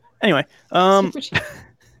that's nice. Anyway, Super cheap.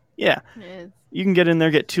 yeah, Yes. you can get in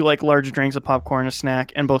there, get 2 like large drinks of popcorn, a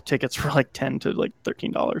snack, and both tickets for like $10 to like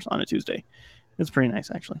 $13 on a Tuesday. It's pretty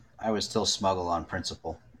nice, actually. I would still smuggle on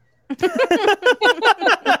principle.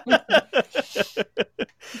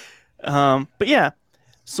 But yeah,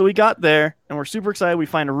 so we got there and we're super excited. We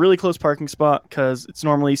find a really close parking spot because it's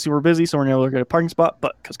normally super busy, so we're not able to get a parking spot.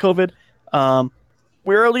 But because COVID,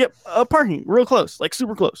 we were able to get parking real close, like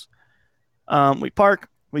super close. We park,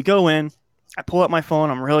 we go in. I pull out my phone.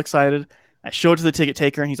 I'm real excited. I show it to the ticket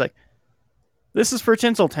taker, and he's like, "This is for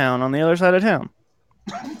Tinseltown on the other side of town."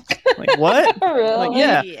 Like, what? Really? Like,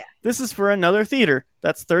 yeah, this is for another theater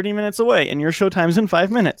that's 30 minutes away, and your show time's in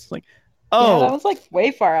 5 minutes. Like, Yeah, oh, that was like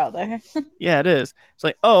way far out there. yeah, it is. It's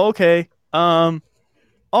like, oh, okay. All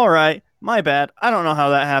right, my bad. I don't know how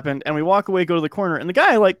that happened. And we walk away, go to the corner, and the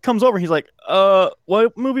guy like comes over. He's like,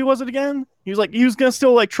 what movie was it again? He was like, he was gonna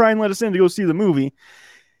still like try and let us in to go see the movie.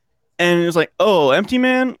 And it was like, oh, Empty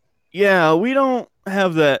Man? Yeah, we don't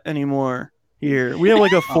have that anymore here. We have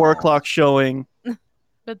like a 4 o'clock showing.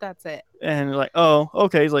 But that's it. And like, oh,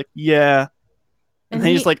 okay. He's like, yeah. And then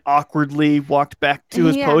he just like awkwardly walked back to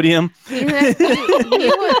his Yeah. podium. he was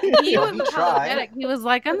Well, he tried. apologetic. He was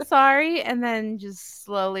like, "I'm sorry," and then just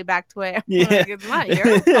slowly backed away. I'm Yeah. like, it's not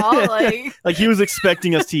your fault. Like, Like he was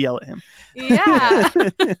expecting us to yell at him. yeah.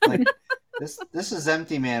 Like, this is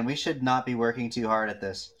empty, man. We should not be working too hard at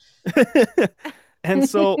this. And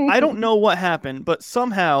so I don't know what happened, but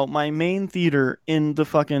somehow my main theater in the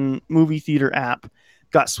fucking movie theater app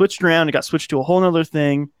got switched around. It got switched to a whole nother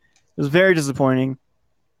thing. It was very disappointing.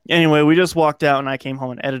 Anyway, we just walked out and I came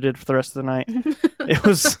home and edited for the rest of the night.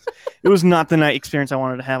 It was not the night experience I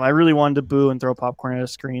wanted to have. I really wanted to boo and throw popcorn at a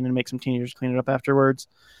screen and make some teenagers clean it up afterwards.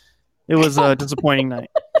 It was a disappointing night.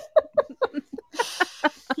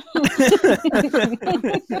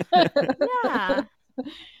 Yeah.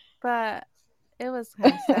 But it was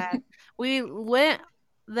kind of sad. We went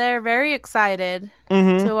there very excited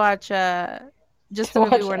Mhm. to watch just To a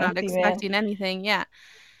movie watch we're not Empty Man. expecting anything. Yeah.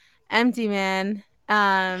 Empty Man.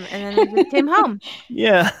 And then we just came home.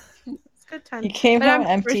 Yeah. It's a good time. You came But home I'm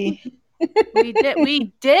empty. We did.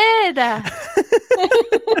 We did.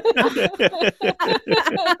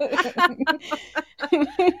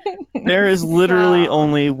 There is literally So-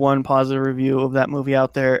 only one positive review of that movie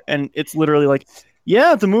out there, and it's literally like,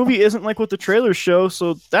 yeah, the movie isn't like what the trailers show,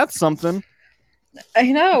 so that's something.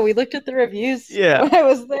 I know. We looked at the reviews Yeah. when I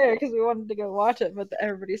was there because we wanted to go watch it, but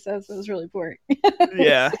everybody says it was really boring.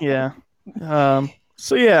 Yeah.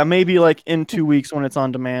 So yeah, maybe like in 2 weeks when it's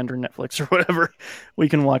on demand or Netflix or whatever, we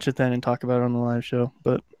can watch it then and talk about it on the live show.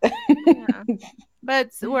 But Yeah. But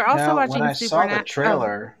we're also Now, watching when I saw the Supernatural.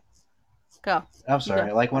 trailer, Go. I'm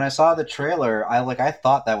sorry. Like when I saw the trailer, I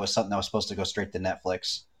thought that was something that was supposed to go straight to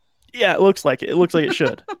Netflix. yeah, it looks like it. It looks like it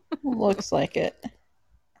should. Looks like it.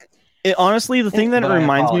 It honestly, the thing that it But I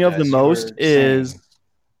reminds me of the apologize, you most were is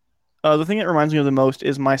saying. the thing that reminds me of the most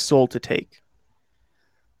is My Soul to Take.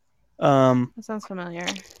 That sounds familiar.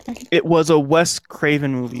 It was a Wes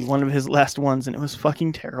Craven movie, one of his last ones, and it was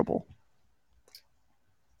fucking terrible.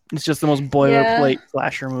 It's just the most boilerplate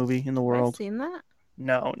slasher movie in the I've world. seen that.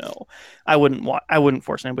 No. I wouldn't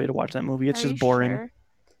force anybody to watch that movie. It's Are just you boring. sure?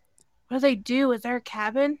 What do they do? Is there a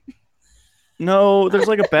cabin? No, there's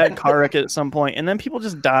like a bad car wreck at some point, and then people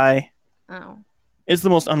just die. Oh, It's the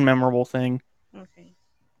most unmemorable thing. okay.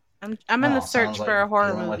 I'm in the Oh, search sounds for like a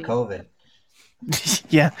horror dealing movie. with COVID.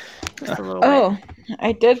 Yeah. Just a little Oh,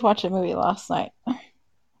 I did watch a movie last night.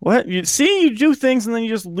 What? You see, you do things and then you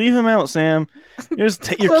just leave them out, Sam. You're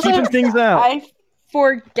So keeping things out. I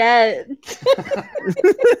forget.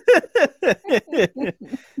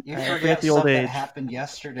 You I forget forget the old stuff that age. happened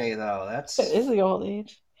yesterday, though. It is the old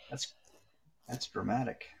age. That's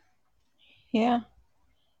dramatic. Yeah.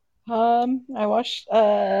 I watched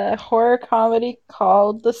a horror comedy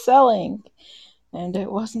called The Selling, and it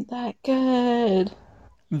wasn't that good.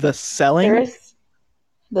 The Selling? There's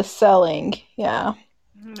The Selling, yeah.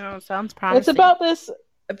 No, it sounds promising. It's about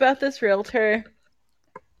this realtor.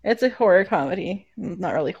 It's a horror comedy.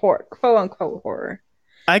 Not really horror, quote unquote horror.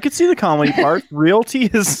 I could see the comedy part. Realty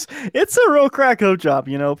it's a real crack up job,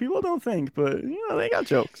 you know. People don't think, but you know, they got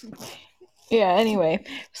jokes. Yeah, anyway.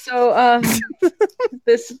 So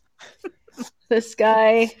this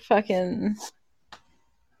guy fucking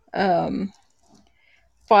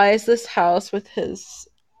buys this house with his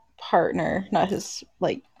partner, not his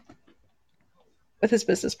with his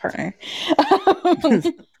business partner.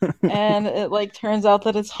 And it like turns out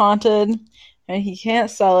that it's haunted and he can't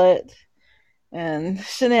sell it and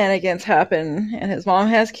shenanigans happen and his mom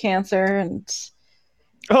has cancer and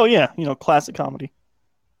Oh yeah, you know, classic comedy.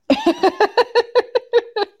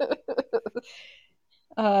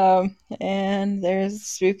 and there's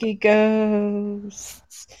spooky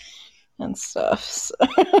ghosts and stuff. So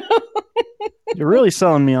You're really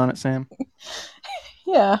selling me on it, Sam.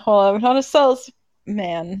 yeah, well, I'm not a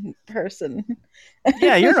salesman person.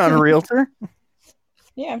 Yeah, you're not a realtor.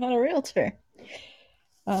 Yeah, I'm not a realtor.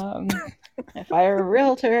 If I were a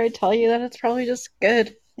realtor, I'd tell you that it's probably just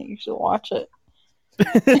good. You should watch it.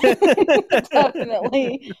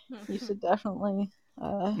 Definitely. You should definitely.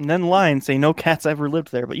 And then lie and say no cats ever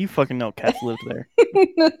lived there, but you fucking know cats lived there.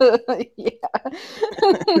 Yeah.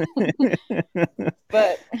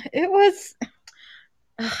 But it was.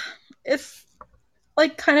 It's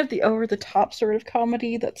like kind of the over the top sort of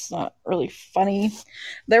comedy that's not really funny.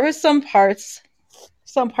 There was some parts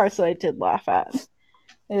that I did laugh at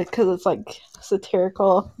because it's like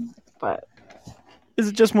satirical, but Is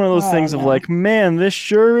it just one of those Oh, things of no. like, man, this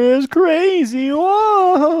sure is crazy?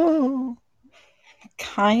 Whoa!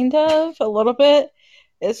 kind of a little bit.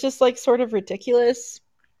 It's just like sort of ridiculous.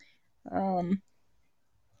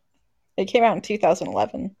 It came out in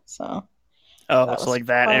 2011, so Oh, That so was like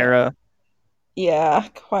that fun. era. Yeah,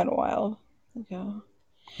 quite a while ago.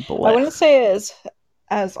 I wouldn't Blech. say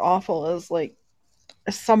as awful as like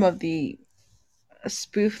some of the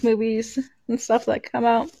spoof movies and stuff that come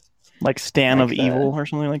out. Like Stan of Like Evil or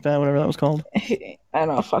something like that, whatever that was called. I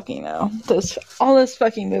don't fucking know. There's all those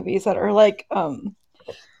fucking movies that are like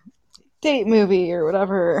date movie or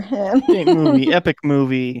whatever. And Date movie, epic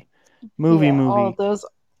movie, yeah, all movie. of those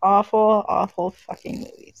awful, awful fucking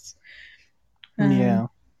movies. Um, Yeah.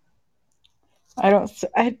 I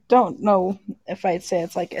don't know if I'd say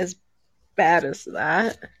it's like as bad as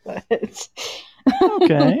that, but it's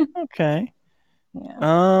Okay. Okay. yeah.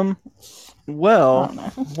 Um. I Well, don't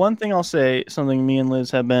know. one thing I'll say, something me and Liz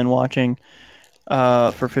have been watching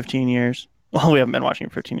for 15 years. Well, we haven't been watching it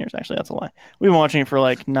for 15 years, actually. That's a lie. We've been watching it for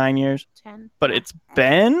like 9 years, 10. but Yeah. it's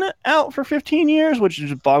been out for 15 years, which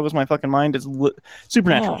just boggles my fucking mind. It's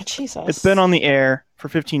Supernatural. Oh Jesus! It's been on the air for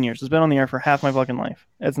 15 years. It's been on the air for half my fucking life.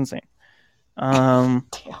 It's insane. Damn.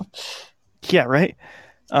 Yeah, right.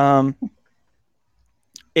 Um,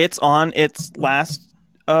 it's on its last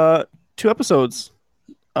two episodes.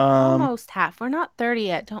 Almost half. We're not 30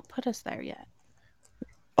 yet. Don't put us there yet.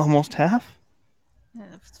 Almost half. Yeah,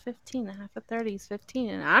 if it's 15, a half of 30 is 15,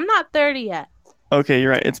 and I'm not 30 yet. Okay,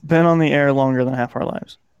 you're right. It's been on the air longer than half our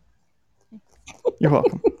lives. You're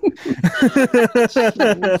welcome.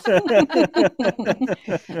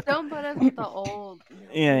 Don't put us with the old.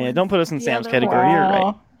 Yeah. Don't put us in The Sam's other category. one. You're right.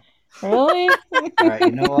 Wow. Really? All right,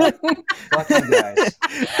 you know what? Fuck you guys.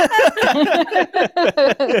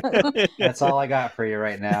 That's all I got for you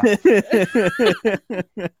right now.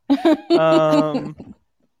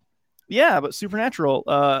 Yeah, but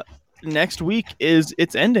Supernatural. Next week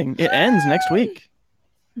it's ending. It ends next week.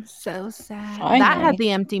 So sad. Finally. That had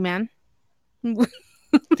the empty man.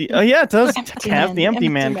 Yeah, it does Empty have man, the empty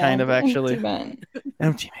man kind of empty actually. man.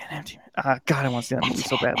 Empty man. God, I want to see that movie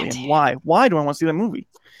so badly. And why? Why do I want to see that movie?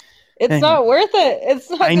 It's Anyway. not worth it. It's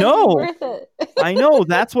not I gonna know. be worth it. I know.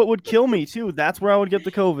 That's what would kill me too. That's where I would get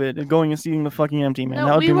the COVID and going and seeing the fucking empty man.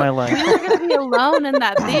 That would be my life. We were going to be alone in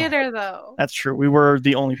that theater, though. That's true. We were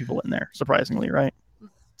the only people in there, surprisingly, right?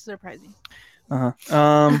 Surprising.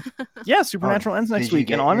 Yeah, Supernatural ends next Did you week,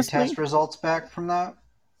 get and honestly, your test results back from that?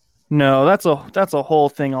 no, that's a whole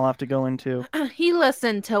thing I'll have to go into. He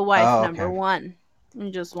listened to wife Oh, number okay. 1. I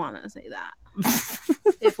just want to say that.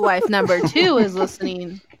 If wife number 2 is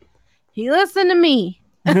listening, he listened to me.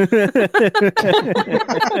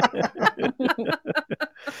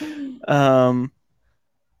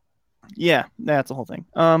 Yeah, that's the whole thing.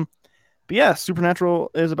 But yeah,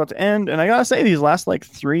 Supernatural is about to end, and I gotta say, these last like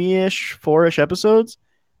 3-ish, 4-ish episodes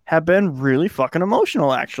have been really fucking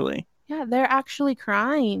emotional, actually. Yeah, they're actually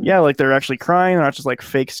crying. Yeah, like they're actually crying, they're not just like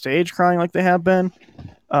fake stage crying like they have been.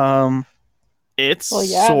 It's Well,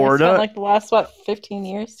 yeah, they sorta spent like the last 15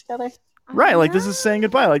 years together. right. Like this is saying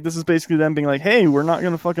goodbye. Like this is basically them being like, "Hey, we're not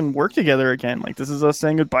gonna fucking work together again." Like this is us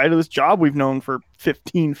saying goodbye to this job we've known for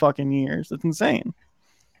 15 fucking years. It's insane.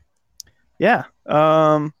 Yeah.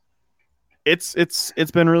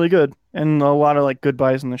 It's been really good, and a lot of like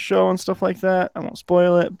goodbyes in the show and stuff like that. I won't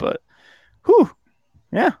spoil it, but whew.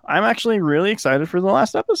 Yeah, I'm actually really excited for the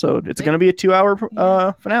last episode. It's going to be a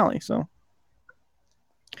 2-hour finale, so.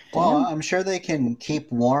 Well, I'm sure they can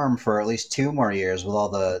keep warm for at least 2 more years with all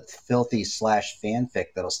the filthy / fanfic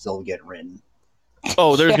that'll still get written.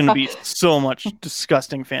 Oh, there's going to Yeah. be so much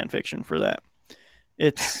disgusting fan fiction for that.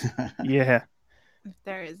 It's yeah. If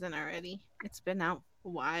there isn't already, it's been out a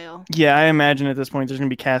while. Yeah, I imagine at this point there's going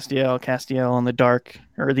to be Castiel in the dark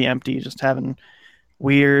or the empty just having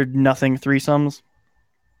weird nothing threesomes.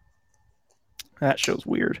 That show's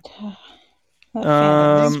weird. That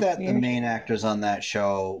I fan think is that the weird. main actors on that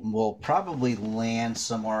show will probably land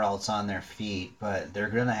somewhere else on their feet, but they're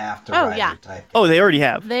going to have to Oh, ride yeah. the type. Oh, they already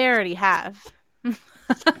have. They already have.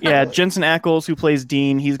 Yeah, Jensen Ackles, who plays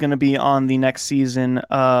Dean, he's going to be on the next season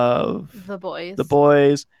of The Boys. The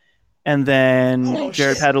Boys. And then Oh,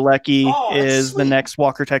 Jared shit. Padalecki Oh, that's is the sweet. next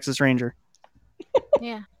Walker, Texas Ranger.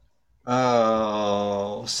 Yeah.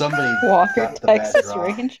 Oh, somebody Walker, got the bad Texas draw.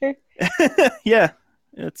 Ranger. Yeah,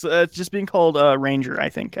 it's just being called Ranger, I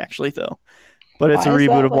think, actually, though. But it's a Why is reboot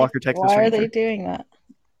that, of like, Walker, Texas Why are Ranger. they doing that?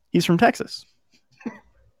 He's from Texas.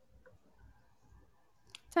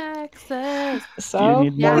 Texas. So Do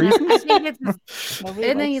you need Yeah, more no, reasons? I think it's nobody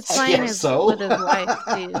I think likes it's Texas. playing Yeah, so? with his wife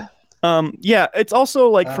too. Yeah, it's also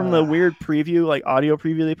like from the Uh. weird preview, like audio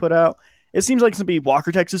preview they put out. It seems like it's gonna be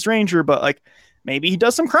Walker, Texas Ranger, but like maybe he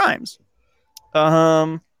does some crimes.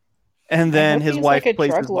 And I then hope his he's wife like a plays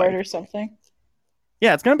drug his lord wife. or something.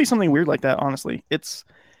 Yeah, it's gonna be something weird like that. Honestly, it's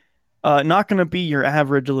not gonna be your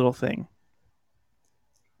average little thing,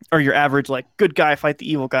 or your average like good guy fight the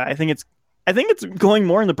evil guy. I think it's I think it's going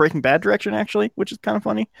more in the Breaking Bad direction, actually, which is kind of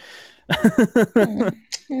funny.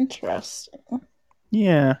 Interesting.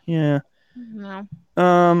 Yeah, yeah. No,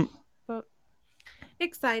 Um, but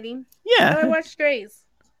exciting. yeah. Oh, I watched Grays.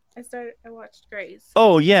 I watched Grays.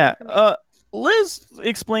 Oh, yeah. Liz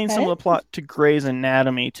explained some of Okay. the plot to Grey's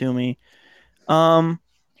Anatomy to me. Um,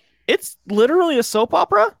 it's literally a soap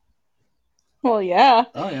opera. Well, yeah.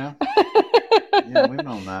 Oh yeah, yeah, we've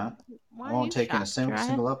known that. Why I are you won't take in a shocked, Ryan?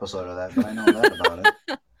 single episode of that, but I know that about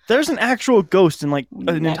it. There's an actual ghost in like an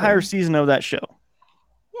Never. entire season of that show.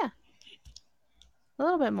 A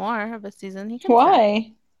little bit more of a season. He can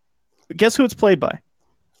Why? Guess who it's played by?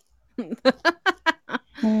 George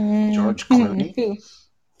Clooney? Who?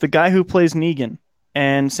 The guy who plays Negan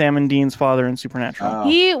and Sam and Dean's father in Supernatural. Oh,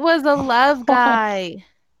 He was a love guy.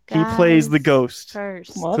 He plays the Guys ghost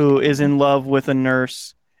first. What? who is in love with a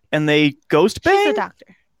nurse, and they ghost She's a bang. doctor.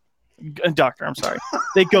 A doctor. I'm sorry.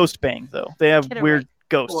 They ghost bang though. They have Get it weird right.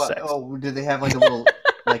 ghost what? sex. Oh, did they have like a little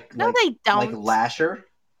like No, like, they don't. like lasher?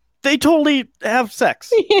 They totally have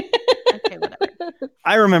sex. Okay, whatever.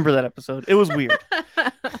 I remember that episode. It was weird.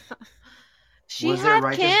 She Was there had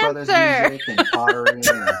Righteous Brothers cancer. music and pottery? And,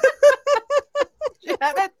 She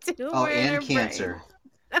had a tumor oh, in her and cancer.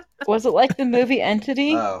 Was it like the movie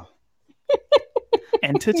Entity? Oh,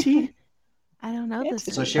 Entity? Brain. I don't know this.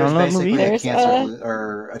 so movie. she I was don't know what movie basically a There's cancer a-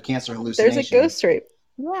 or a cancer There's hallucination. a ghost rape.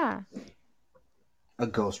 Yeah. A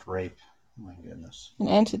ghost rape. Oh my goodness. An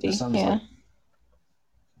entity. That sounds Yeah.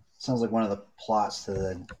 like one of the plots to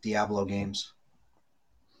the Diablo games.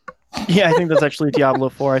 Yeah, I think that's actually Diablo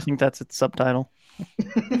 4. I think that's its subtitle.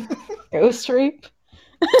 Ghost rape?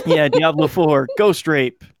 Yeah, Diablo 4, Ghost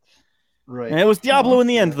Rape. Right. And it was Diablo in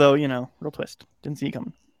the end, though, you know. Real twist. Didn't see it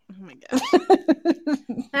coming. Oh my gosh.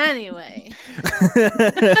 Anyway.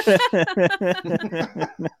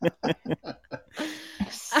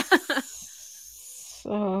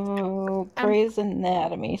 So, Grey's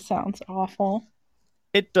Anatomy sounds awful.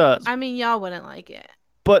 It does. I mean, y'all wouldn't like it.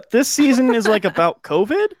 But this season is like about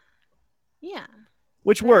COVID, Yeah.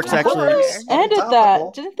 which works, I I thought actually. they Actually. ended Topical.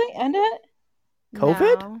 that. Didn't they end it?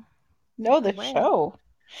 COVID? No. No, the Where? show.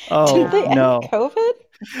 Oh, Didn't they end no. COVID?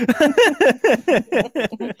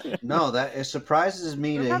 No, that it surprises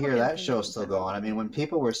me to hear that Republicans show's still going. I mean, when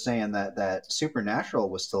people were saying that Supernatural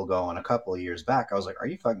was still going a couple of years back, I was like, "Are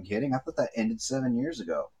you fucking kidding? I thought that ended 7 years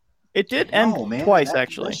ago." It did end No, man, twice, that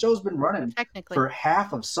actually. show's been running Technically. for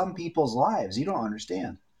half of some people's lives. You don't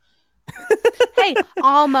understand. Hey,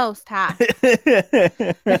 almost half. What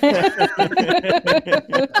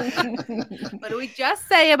do we just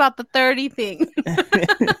say about the 30 thing?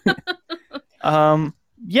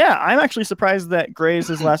 Yeah, I'm actually surprised that Grey's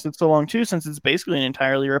has lasted so long, too, since it's basically an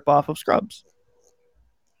entirely ripoff of Scrubs.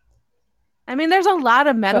 I mean, there's a lot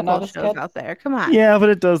of medical not as shows good. out there. Come on. Yeah, but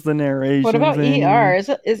it does the narration What about thing. ER? Is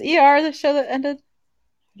ER the show that ended? I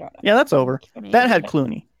don't know. Yeah, that's over. Maybe. That had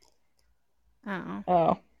Clooney. Oh,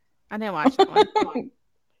 Oh. I didn't watch that one.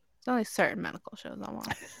 It's only certain medical shows I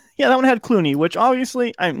watch. Yeah, that one had Clooney, which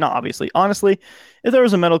obviously, honestly, if there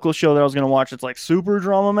was a medical show that I was going to watch that's like super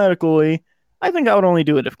drama medically, I think I would only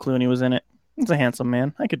do it if Clooney was in it. He's a handsome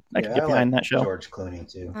man. I could get behind that show. George Clooney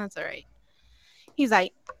too. That's all right. He's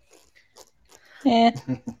like,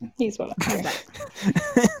 He's whatever.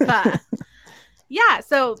 but yeah.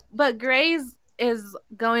 So, but Grey's is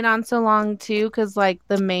going on so long too, because like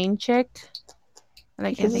the main chick, and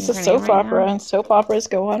I can't Because think it's of a her name soap right opera, now, and soap operas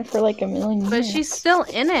go on for like a million years. but she's still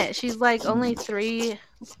in it. She's like only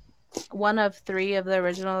one of three of the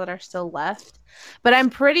original that are still left. But I'm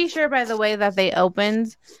pretty sure by the way that they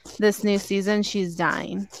opened this new season, she's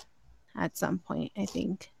dying at some point, I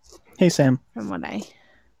think, Hey, Sam, from what I...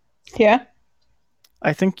 Yeah?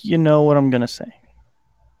 I think you know what I'm going to say.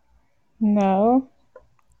 No.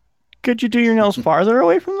 Could you do your nails farther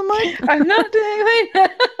away from the I'm not doing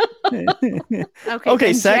it mic? Okay, Okay,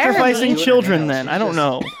 then sacrificing Jeremy- children then. I don't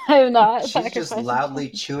know. I'm not She's just sacrificing. loudly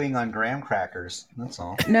chewing on graham crackers. That's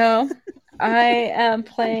all. No. I am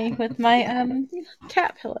playing with my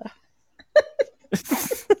cat pillow.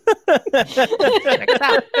 Checks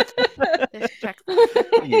out. This checks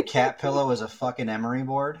out. Your cat pillow is a fucking emery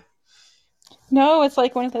board. No, it's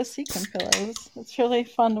like one of those sequin pillows. It's really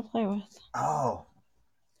fun to play with. Oh.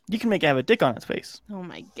 You can make it have a dick on its face. Oh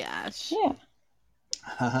my gosh. Yeah.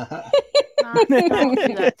 Not don't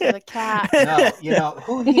do that to the cat. No, you know,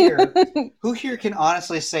 who here can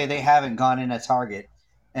honestly say they haven't gone in a Target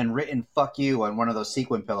and written "fuck you" on one of those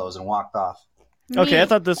sequin pillows and walked off? Okay, Me. I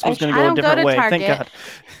thought this was going to I go a don't go different to way. Thank Target. God.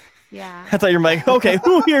 Yeah. I thought you were like, okay,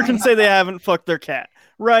 who here can say they haven't fucked their cat?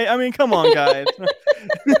 Right? I mean, come on, guys.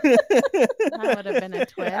 That would have been a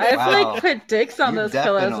twist. I've Wow. like put dicks on You those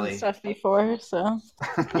pillows definitely- and stuff before, so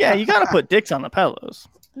Yeah, you gotta put dicks on the pillows.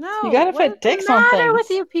 No, You gotta what put is the dicks on matter things. with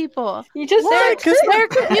you people? you just Why? 'Cause They're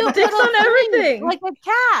cute dicks little on things, everything. like a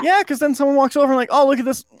cat. Yeah, because then someone walks over and like, oh, look at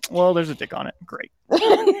this. Well, there's a dick on it. Great. No.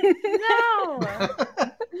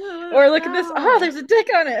 Or look at this. Oh, there's a dick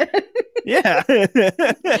on it. Yeah. You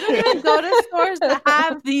don't even go to stores that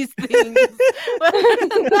have these things.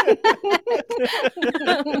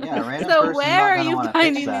 Yeah, a random So person's where not are gonna you wanna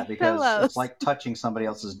finding fix that these because pillows? it's like touching somebody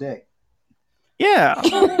else's dick. Yeah.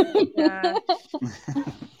 Yeah.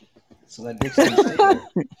 So that dick's gonna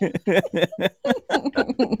stay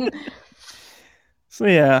there. So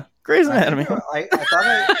yeah, Grey's Anatomy. I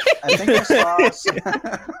think I saw.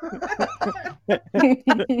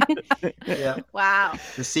 Yeah, Wow.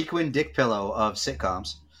 the sequin dick pillow of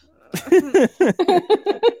sitcoms.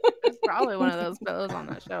 There's probably one of those pillows on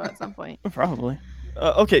that show at some point. Probably.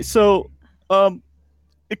 Okay, so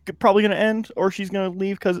probably gonna end, or she's gonna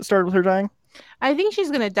leave because it started with her dying. I think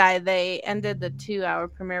she's gonna die. They ended the 2-hour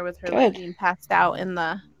premiere with her like, Good. being passed out in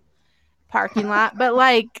the parking lot. But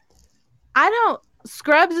like, I don't.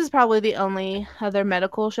 Scrubs is probably the only other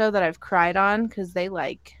medical show that I've cried on because they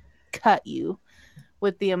like cut you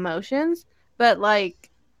with the emotions. But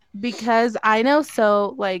like, because I know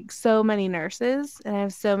so many nurses and I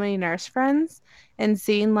have so many nurse friends, and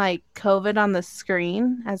seeing like COVID on the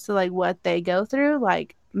screen as to like what they go through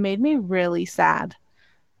like made me really sad.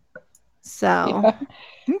 So Yeah.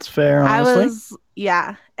 That's fair, honestly.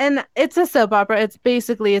 and it's a soap opera. It's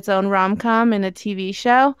basically its own rom-com in a TV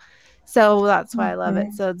show. So that's why I love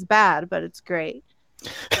it. So it's bad, but it's great.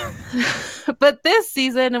 But this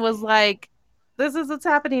season, it was like, this is what's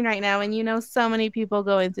happening right now. And you know, so many people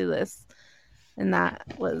going through this. And that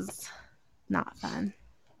was not fun.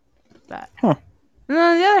 But Huh. and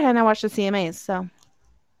on the other hand, I watched the CMAs. So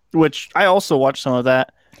Which I also watched some of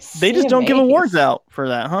that. They just don't give CMAs. awards out for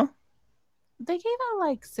that, huh? they gave out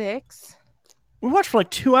like 6. We watched for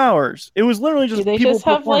like 2 hours. It was literally just they people just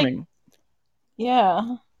have, like- performing.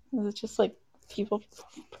 Yeah. Is it just like people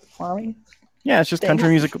performing? Yeah, it's just things. country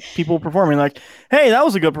music people performing. Like, hey, that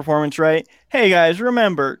was a good performance, right? Hey guys,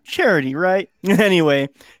 remember charity, right? Anyway,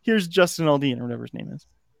 here's Justin Aldean or whatever his name is.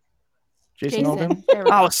 Jason Aldean. There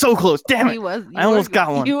we Oh, go. it's so close. Damn it! You I almost were-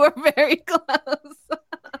 got one. You were very close.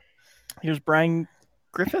 Here's Brian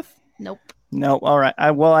Griffith. Nope. No, all right.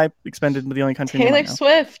 I expended the only country name Taylor right now.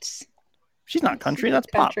 Swift. She's not country. She did That's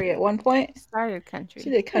pop. country at one point. Started country. She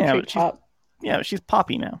did country but she's- pop. Yeah, but she's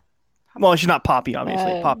poppy now. Well, she's not poppy,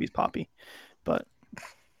 obviously. Um, Poppy's poppy, but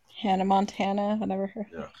Hannah Montana, whatever her.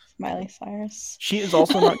 Yeah. Miley Cyrus. she is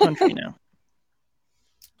also not country now.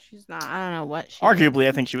 She's not. I don't know what she. Arguably,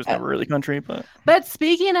 I think she was never really country, but But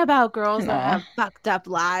speaking about girls that Nah. have fucked up She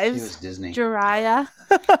lives, was Disney. Jariah.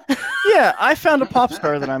 yeah, I found a pop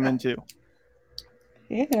star that I'm into.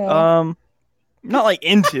 Yeah. Not like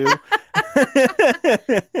into,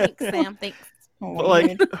 Thanks, Sam. Thanks. but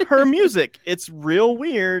like her music, it's real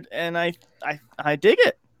weird, and I dig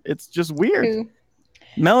it. It's just weird. Who?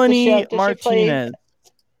 Melanie Does she play- Martinez.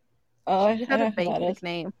 Oh, I She don't had know a who that basic is.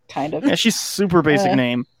 name. Kind of. Yeah, she's super basic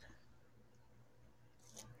name.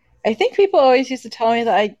 I think people always used to tell me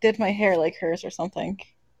that I did my hair like hers or something.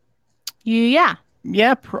 Yeah.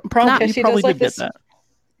 Yeah, Because probably you she probably does, like, did get this- that.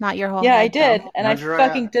 Not your whole Yeah, head, I did, though. and Now, I Jariah-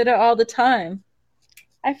 fucking did it all the time.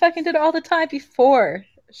 I fucking did it all the time before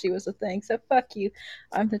she was a thing. So fuck you.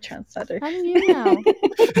 I'm the trendsetter. How do you know?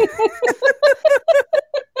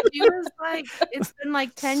 She was like, it's been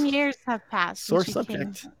like 10 years have passed. Sore since she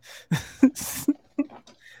came.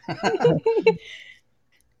 subject.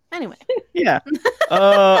 Anyway, Yeah.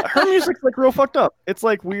 Her music's like real fucked up. It's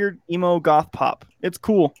like weird emo goth pop. It's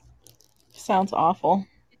cool. Sounds awful.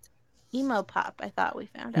 emo pop. I thought we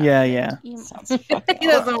found out. Yeah, yeah. Emo. Sounds fucking He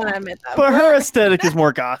doesn't want to admit that. But her aesthetic is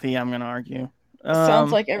more gothy, I'm gonna argue.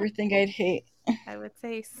 Sounds like everything I'd hate. I would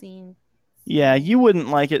say scene. Yeah, you wouldn't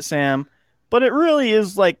like it, Sam. But it really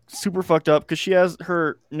is like super fucked up because she has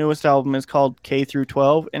her newest album is called K through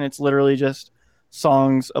 12, and it's literally just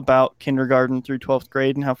songs about kindergarten through 12th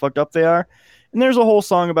grade and how fucked up they are. And there's a whole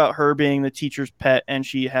song about her being the teacher's pet and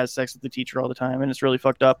she has sex with the teacher all the time, and it's really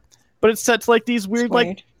fucked up. But it's set to like these weird,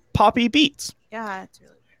 like poppy beats. Yeah, it's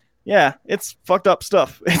really weird. Yeah, it's fucked up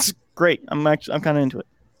stuff. It's great. I'm kind of into it.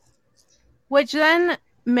 Which then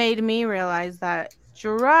made me realize that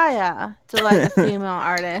Jariah, to like a female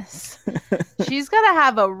artist, she's gotta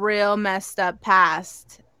have a real messed up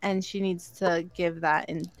past, and she needs to give that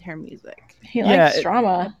in her music. He Yeah, likes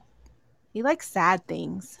drama. He likes sad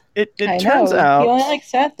things. It I turns know. out He only likes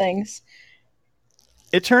sad things.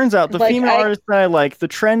 It turns out the Like, female artists that I like, the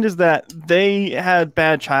trend is that they had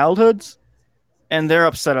bad childhoods and they're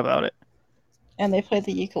upset about it. And they play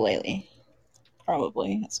the ukulele,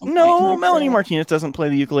 probably at some point in No, their Melanie career. Martinez doesn't play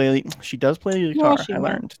the ukulele. She does play the No, guitar. she I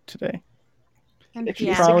won't. learned today. And Acoustic She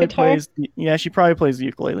piano. probably guitar? plays. Yeah, she probably plays the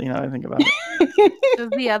ukulele. Now that I think about it. Does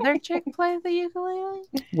the other chick play the ukulele?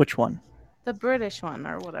 Which one? The British one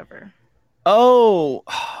or whatever. Oh,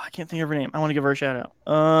 I can't think of her name. I want to give her a shout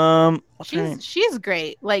out. What's her name? She's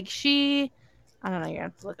great. Like I don't know, you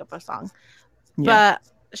have to look up a song. Yeah.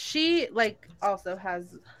 But she like also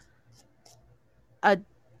has a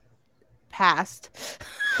past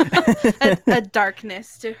a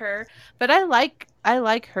darkness to her. But I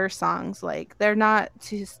like her songs. Like they're not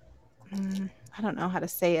too I don't know how to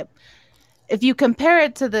say it. If you compare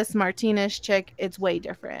it to this Martinez chick, it's way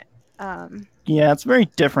different. Yeah, it's very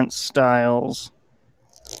different styles.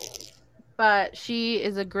 But she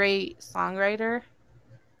is a great songwriter.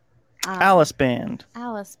 Alice Band.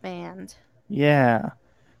 Alice Band. Yeah.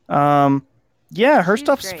 Yeah, her She's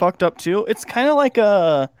stuff's great. fucked up too. It's kind of like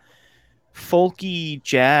a folky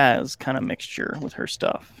jazz kind of mixture with her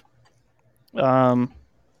stuff. Yeah,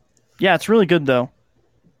 it's really good though.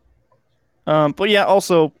 But yeah,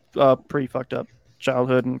 also pretty fucked up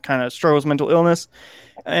childhood and kind of struggles with mental illness.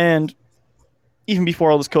 And even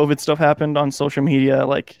before all this COVID stuff happened on social media,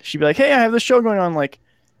 like she'd be like, "Hey, I have this show going on." Like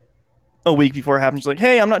a week before it happened, she's like,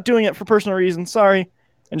 "Hey, I'm not doing it for personal reasons. Sorry,"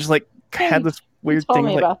 and just like had this You weird told thing.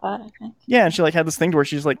 me Like, about that, I think. yeah, and she like had this thing to where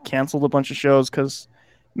she just like canceled a bunch of shows because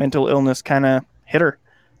mental illness kind of hit her,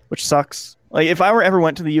 which sucks. Like if I were ever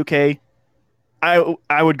went to the UK,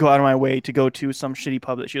 I would go out of my way to go to some shitty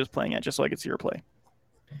pub that she was playing at just so I could see her play.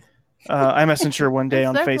 I messaged her one day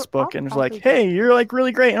on Facebook and was like, "Hey, you're like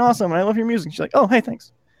really great and awesome, and I love your music." She's like, "Oh, hey,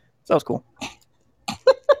 thanks." So that was cool.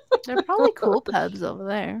 There are probably cool pubs over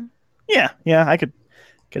there. Yeah, I could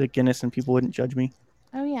get a Guinness and people wouldn't judge me.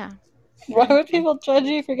 Oh yeah. Why would people judge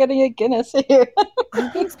you for getting a Guinness here? He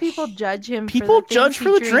thinks people judge him. People for the judge things for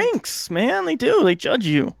he the drinks. drinks, man. They do. They judge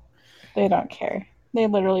you. They don't care. They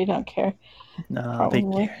literally don't care. No, they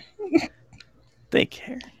Probably. care. They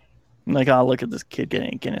care. I'm like, oh, look at this kid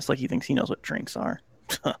getting a Guinness like he thinks he knows what drinks are.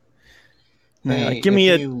 Hey, Give me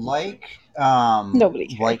if a. you like Nobody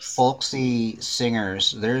cares. like folksy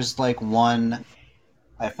singers, there's like one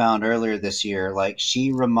I found earlier this year. Like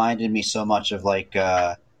she reminded me so much of like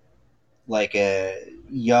a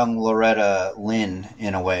young Loretta Lynn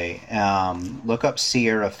in a way. Look up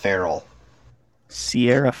Sierra Farrell.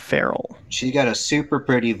 Sierra Farrell. She's got a super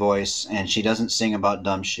pretty voice, and she doesn't sing about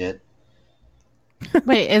dumb shit.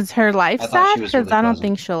 Wait, is her life I thought sad? she was Because really I don't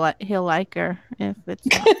pleasant. think he'll like her if it's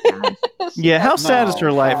not sad. Yeah, how sad is her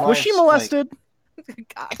No, life? her Was she life's, like- molested?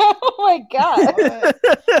 God. Oh my god! What?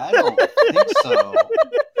 I don't think so.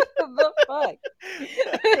 The fuck?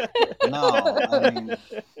 No, I mean,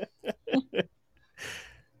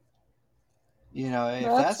 if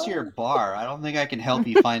That's that's your bar, I don't think I can help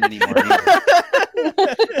you find any more either.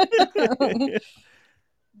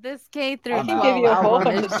 This K through I can 12 give you a whole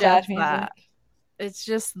album bunch is of sad just music. that.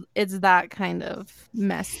 It's that kind of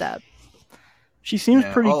messed up. She seems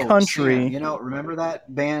Yeah. pretty Oh, country. Sam, remember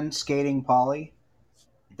that band Skating Polly?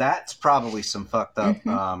 That's probably some fucked up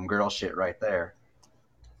girl shit right there.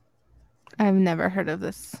 I've never heard of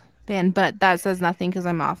this band, but that says nothing because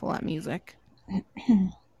I'm awful at music. I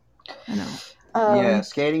know. Yeah,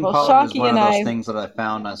 Skating well, Polly was Shockey one of and those I- things that I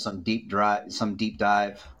found on some deep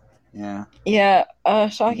dive. Yeah. Yeah,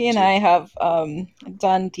 Shockey and I have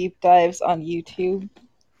done deep dives on YouTube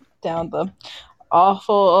down the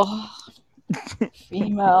awful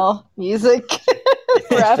female music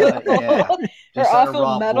rabbit hole. Yeah. Or Just out of awful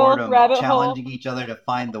raw metal boredom, rabbit hole. challenging each other to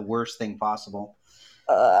find the worst thing possible.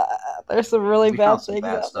 There's some really We bad found some things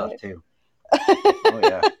bad out stuff there. too. Oh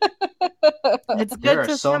yeah. It's good There are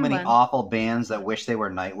to so many someone. awful bands that wish they were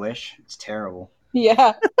Nightwish. It's terrible.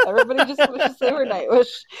 Yeah, everybody just wishes they were Nightwish.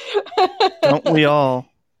 Don't we all?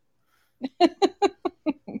 There's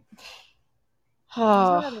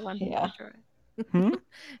Oh, another one for you, yeah. Troy. Hmm?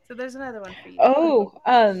 So there's another one for you. Oh,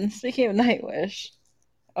 speaking of Nightwish,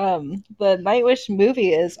 the Nightwish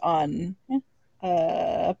movie is on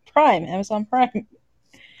Prime, Amazon Prime.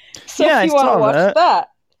 So Yeah, if you I want to saw watch that.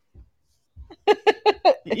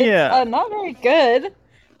 it's, Yeah. not very good.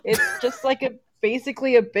 It's just like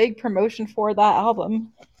basically a big promotion for that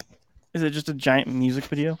album. Is it just a giant music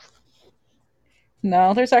video?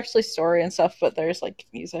 No, there's actually story and stuff, but there's like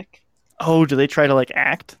music. Oh, do they try to like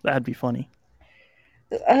act? That'd be funny.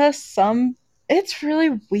 It's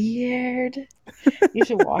really weird. You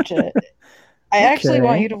should watch it. I actually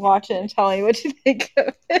want Okay. you to watch it and tell me what you think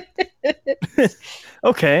of it.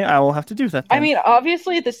 Okay, I will have to do that then. I mean,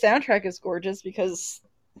 obviously the soundtrack is gorgeous because,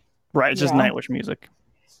 right, it's just yeah, Nightwish music.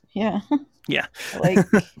 yeah, Yeah. like,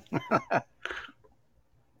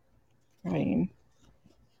 I mean,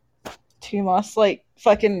 Tumas like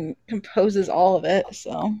fucking composes all of it,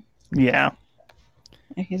 so Yeah.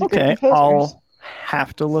 he's a good Okay, composer. I'll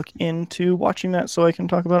have to look into watching that so I can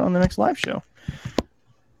talk about it on the next live show.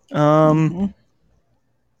 Mhm.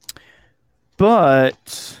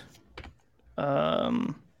 But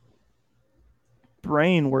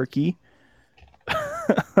brain worky.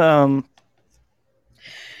 um,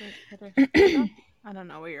 I don't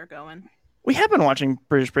know where you're going. we have been watching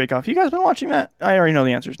British Break Off. You guys been watching that? I already know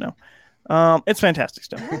the answers now. It's fantastic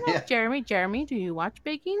stuff. I don't know, Yeah. Jeremy, do you watch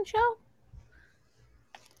baking show?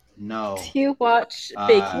 No, Do you watch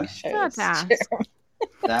baking shows? Fantastic. Jeremy?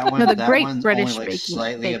 that one. No, the that Great one's British only like Baking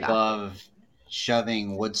slightly Bake Off. above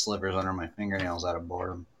shoving wood slivers under my fingernails out of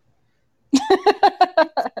boredom.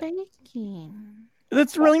 Baking.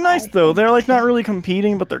 That's really nice though. They're like not really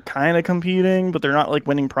competing, but they're kind of competing, but they're not like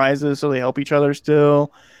winning prizes, so they help each other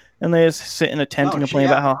still. And they just sit in a tent and complain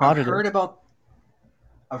about how hot it is.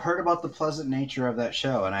 I've heard about the pleasant nature of that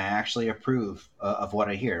show, and I actually approve of what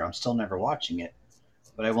I hear. I'm still never watching it,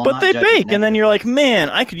 but I will But not they judge it bake, and then you're like, negatively. man,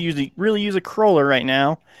 I could really use a crawler right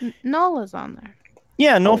now. Nola's on there.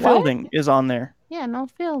 Yeah, Noel what? Fielding is on there. Yeah, Noel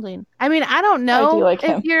Fielding. I mean, I don't I know do like if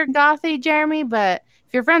him. you're gothy, Jeremy, but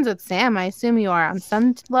if you're friends with Sam, I assume you are on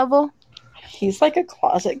some level. He's like a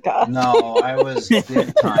closet goth. No, I was big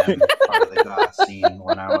time part of the goth scene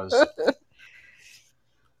when I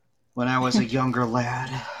was a younger lad.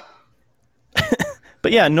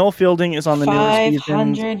 But yeah, Noel Fielding is on the newer seasons.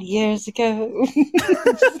 500 years ago.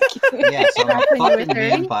 Yes, I'm a Back when you were fucking 30?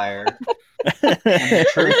 vampire. And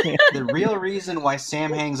the real reason why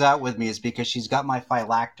Sam hangs out with me is because she's got my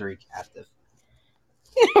phylactery captive.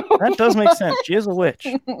 That does make sense. She is a witch.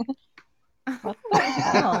 What the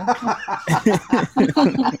hell?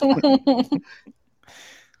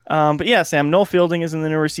 But yeah, Sam, Noel Fielding is in the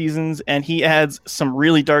newer seasons, and he adds some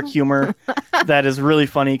really dark humor that is really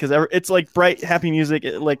funny because it's like bright, happy music.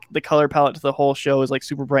 Like the color palette to the whole show is like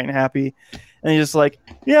super bright and happy. And he's just like,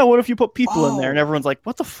 yeah, what if you put people in there? And everyone's like,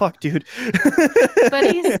 what the fuck, dude?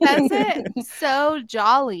 But he says it so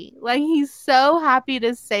jolly. Like he's so happy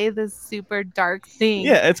to say this super dark thing.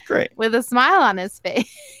 Yeah, it's great. With a smile on his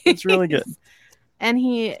face. It's really good. And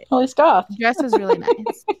he Holy goth. dresses really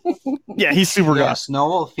nice. Yeah, he's super goth. Yes,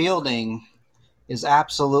 Noel Fielding is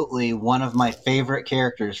absolutely one of my favorite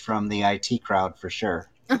characters from the IT crowd for sure.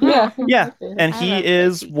 Yeah. Yeah, and I he love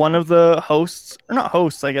is IT one of the hosts, or not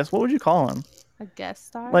hosts, I guess. What would you call him? A guest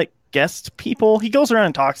star? Like guest people? He goes around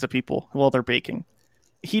and talks to people while they're baking.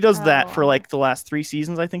 He does that for Oh. like the last 3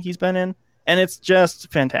 seasons I think he's been in, and it's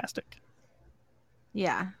just fantastic.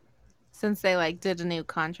 Yeah. Since they like did a new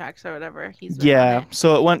contract or whatever, he's been on Yeah, it.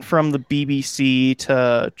 so it went from the BBC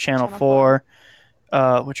to Channel 4,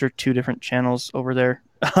 which are 2 different channels over there.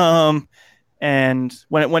 And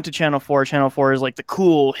when it went to Channel 4 is like the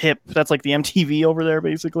cool, hip, that's like the MTV over there,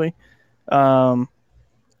 basically. When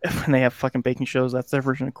they have fucking baking shows, that's their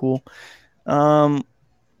version of cool.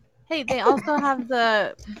 Hey, they also have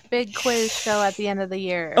the big quiz show at the end of the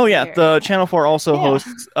year. Oh, yeah, every year. the Channel 4 also Yeah.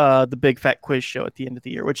 hosts the Big Fat Quiz Show at the end of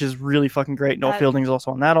the year, which is really fucking great. Noel That- Fielding's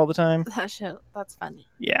also on that all the time. That show, that's funny.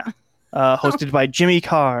 Yeah. Hosted by Jimmy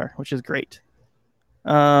Carr, which is great.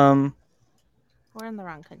 We're in the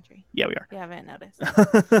wrong country. Yeah, we are. You haven't noticed.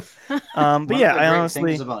 But One yeah, of the I great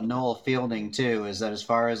honestly, things about Noel Fielding too is that as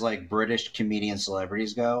far as like British comedian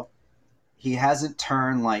celebrities go, he hasn't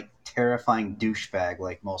turned like terrifying douchebag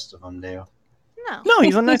like most of them do. no,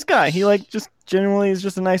 he's a nice guy. He like just genuinely is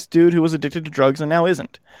just a nice dude who was addicted to drugs and now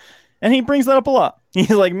isn't. And he brings that up a lot. He's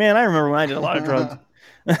like, man, I remember when I did a lot of drugs.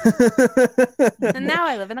 And now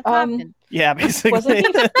I live in a coffin. Yeah, basically.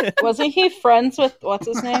 Wasn't he friends with what's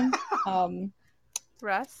his name?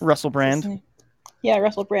 Russ? Russell What's his Brand. name? Yeah,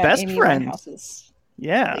 Russell Brand. Best Amy friends. Winehouse's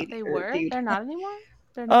Yeah. lady, They or were? dude. They're not anymore?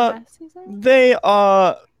 They're not last season? They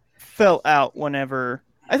fell out whenever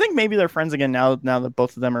I think maybe they're friends again now that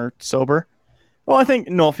both of them are sober. Well, I think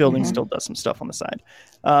Noel Fielding Mhm. still does some stuff on the side.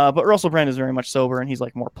 But Russell Brand is very much sober and he's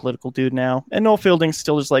like more political dude now. And Noel Fielding's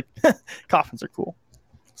still just like coffins are cool.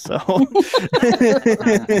 So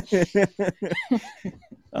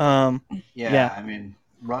Yeah. I mean,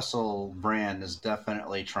 Russell Brand is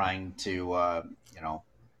definitely trying to,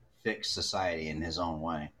 fix society in his own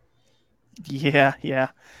way. yeah.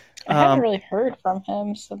 I haven't really heard from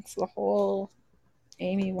him since the whole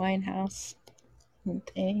Amy Winehouse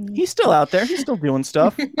Dang. He's still out there. He's still doing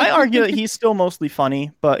stuff. I argue that he's still mostly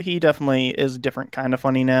funny, but he definitely is a different kind of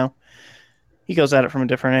funny now. He goes at it from a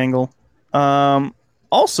different angle.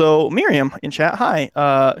 Also, Miriam in chat, hi.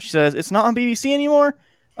 She says it's not on BBC anymore.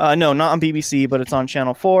 No, not on BBC, but it's on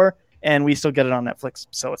Channel 4, and we still get it on Netflix,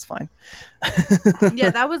 so it's fine. Yeah,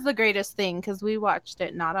 that was the greatest thing because we watched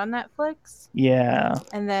it not on Netflix. Yeah.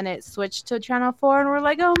 And then it switched to Channel 4, and we're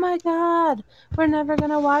like, oh my God, we're never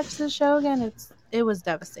going to watch the show again. It was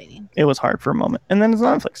devastating. It was hard for a moment, and then it's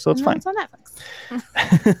on Netflix, so it's fine. It's on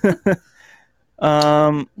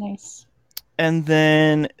Netflix. Nice. And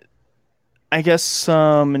then I guess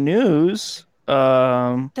some news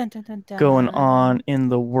Dun, dun, dun, dun. going on in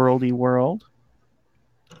the worldy world.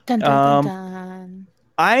 Dun, dun, dun, dun.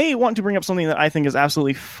 I want to bring up something that I think is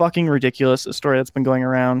absolutely fucking ridiculous, a story that's been going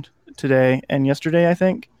around today and yesterday, I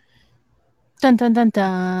think. Dun, dun, dun,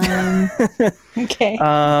 dun. Okay.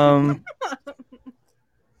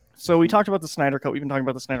 So we talked about the Snyder Cut. We've been talking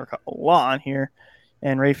about the Snyder Cut a lot on here,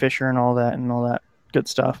 and Ray Fisher and all that good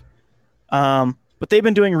stuff. But they've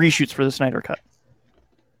been doing reshoots for the Snyder Cut,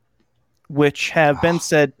 which have been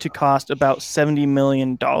said to cost about $70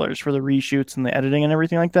 million for the reshoots and the editing and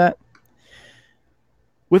everything like that.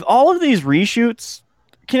 With all of these reshoots,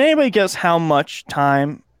 can anybody guess how much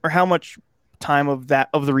time of the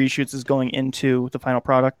reshoots is going into the final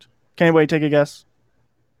product? Can anybody take a guess?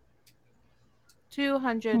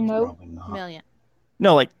 200 Nope. million.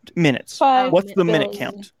 No, like minutes. 5 What's the minute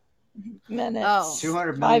billion count? minutes. Oh.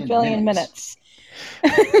 200 5 billion minutes. You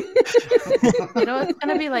know, it's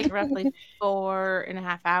going to be like roughly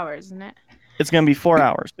 4.5 hours, isn't it? It's going to be 4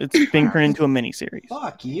 hours. It's being turned into a miniseries.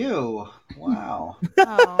 Fuck you. Wow.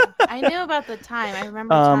 Oh, I knew about the time. I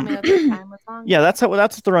remember you telling me that the time was long. Yeah, that's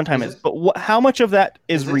what the runtime is. But how much of that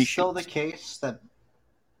is it still the reshoots? case that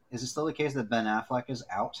is it still the case that Ben Affleck is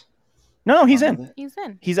out? No, he's With in. it? He's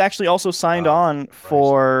in. He's actually also signed Oh, on Christ.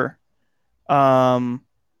 for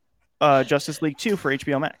Justice League 2 for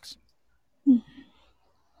HBO Max.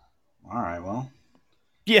 All right, well.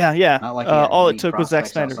 Yeah. Not like he had all any it took was Zack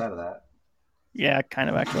prospects Snyder. outside of that. Yeah, kind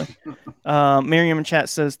of actually. Miriam in chat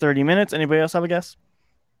says 30 minutes. Anybody else have a guess?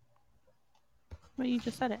 Well, you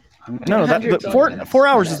just said it. I'm gonna No, guess that- 100 but four- minutes, 4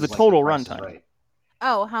 hours because is the like total Price is runtime. Right.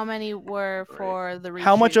 Oh, how many were for the reshoots?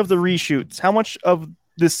 How much of the reshoots? How much of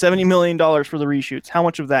the $70 million for the reshoots? How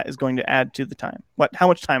much of that is going to add to the time? How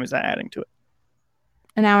much time is that adding to it?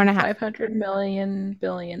 An hour and a half. 500 million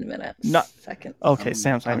billion minutes. Not- Seconds. Okay,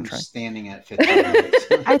 Sam's not even I'm trying. standing at 15 minutes.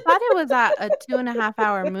 I thought it was at a 2.5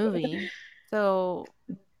 hour movie. So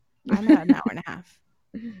I'm at an hour and a half.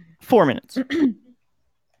 4 minutes.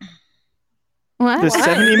 What?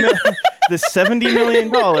 The $70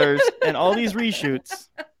 million and all these reshoots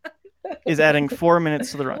is adding 4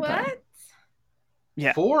 minutes to the runtime. What?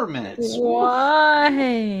 Yeah. 4 minutes.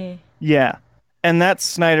 Why? Yeah. And that's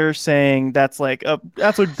Snyder saying that's a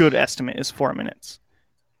good estimate is 4 minutes.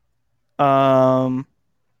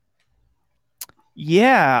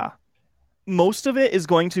 Yeah. Most of it is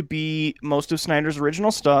going to be most of Snyder's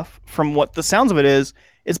original stuff. From what the sounds of it is,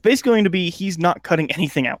 it's basically going to be he's not cutting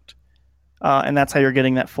anything out. And that's how you're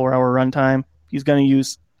getting that 4 hour runtime. He's going to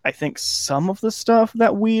use, I think, some of the stuff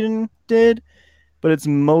that Whedon did, but it's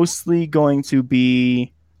mostly going to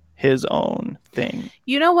be his own thing.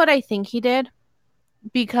 You know what I think he did?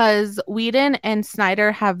 Because Whedon and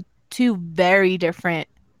Snyder have two very different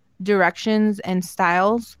directions and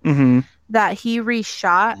styles Mm-hmm. that he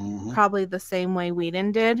reshot Mhm. probably the same way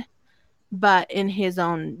Whedon did, but in his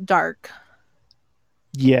own dark,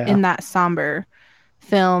 Yeah. in that somber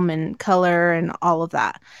film and color and all of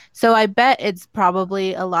that. So I bet it's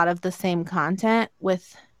probably a lot of the same content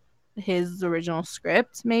with his original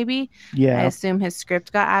script, maybe. I Yeah. assume his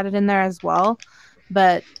script got added in there as well.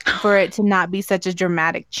 But for it to not be such a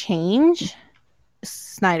dramatic change,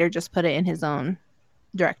 Snyder just put it in his own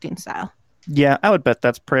directing style. Yeah, I would bet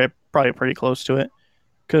that's probably pretty close to it.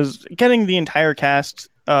 Because getting the entire cast,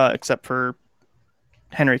 except for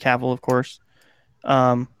Henry Cavill, of course,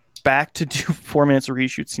 back to do 4 minutes of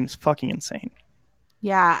reshoot seems fucking insane.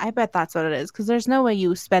 Yeah, I bet that's what it is. Because there's no way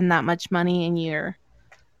you spend that much money and you're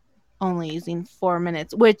only using 4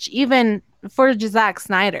 minutes, which even for Zack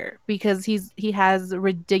Snyder, because he has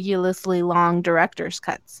ridiculously long director's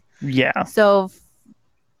cuts. Yeah. So if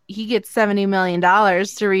he gets $70 million to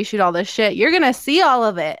reshoot all this shit, you're gonna see all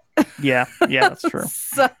of it. Yeah, that's true.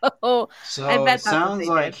 So So I bet it that's what sounds they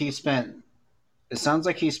like did. he spent. It sounds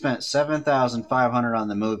like he spent $7,500 on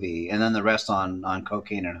the movie, and then the rest on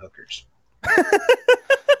cocaine and hookers.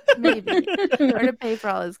 Maybe. Or to pay for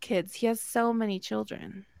all his kids. He has so many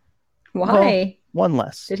children. Why? One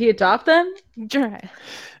less. Did he adopt them? Dry.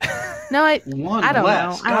 No, I One don't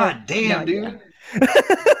less. know. God damn, no dude. idea.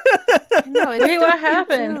 No, it's Wait, what too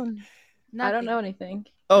happened? soon. I don't Nothing. know anything.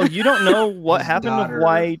 Oh, you don't know what His happened of daughter,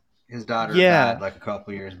 why? his daughter Yeah. died like a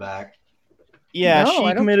couple years back. Yeah, No, she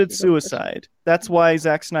I don't committed think it was- suicide. That's why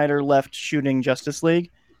Zack Snyder left shooting Justice League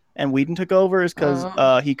and Whedon took over, is because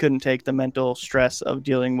Oh. he couldn't take the mental stress of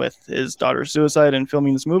dealing with his daughter's suicide and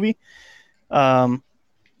filming this movie. He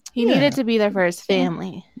Yeah. needed to be there for his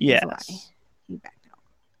family. Is why Yes. he backed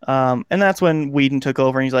out. And that's when Whedon took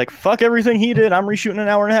over and he's like, fuck everything he did. I'm reshooting an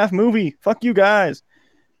hour and a half movie. Fuck you guys.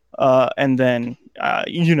 And then,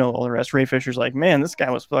 you know, all the rest. Ray Fisher's like, man, this guy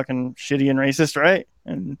was fucking shitty and racist, right?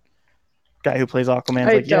 And guy who plays Aquaman's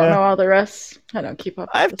I like, don't yeah. know all the rest. I don't keep up.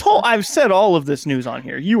 With this stuff. I've said all of this news on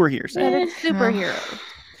here. You were here, But Sam. it's superheroes.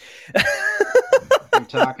 You're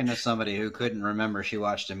talking to somebody who couldn't remember she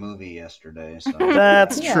watched a movie yesterday. So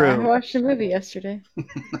That's Yeah, true. I watched a movie yesterday. You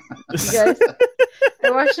guys, I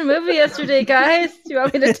watched a movie yesterday, guys. Do you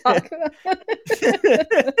want me to talk about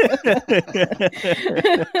it?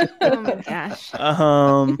 Oh my gosh.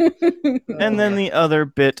 And then the other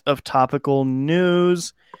bit of topical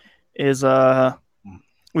news is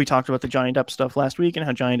we talked about the Johnny Depp stuff last week and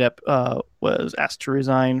how Johnny Depp was asked to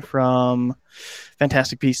resign from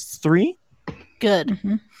Fantastic Beasts 3. Good.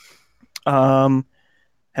 Mhm.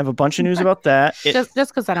 Have a bunch of news about that. Just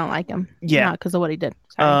because I don't like him. Yeah. Not because of what he did.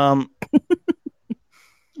 Sorry.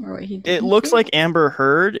 Or what he It didn't looks do? like Amber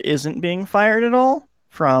Heard isn't being fired at all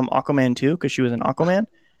from Aquaman 2 because she was in Aquaman.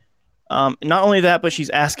 Not only that, but she's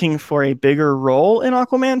asking for a bigger role in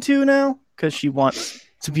Aquaman 2 now because she wants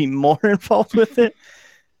to be more involved with it.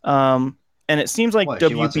 And it seems like what,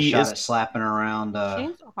 she wants a WB shot is, at slapping around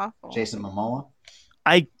She's awful. Jason Momoa?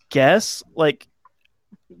 I guess, like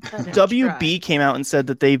But it's WB dry. came out and said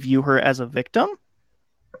that they view her as a victim.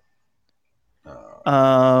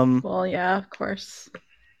 Uh, Well, yeah, of course.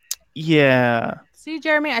 Yeah. See,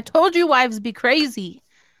 Jeremy, I told you wives be crazy.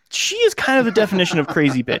 She is kind of the definition of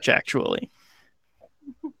crazy bitch, actually.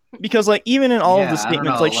 Because, like, even in all of the I don't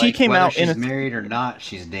statements, know, like, she came whether out in she's a married or not,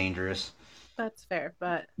 she's dangerous. That's fair,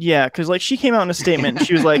 but yeah, because like she came out in a statement and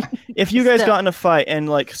she was like, if you guys Still. got in a fight and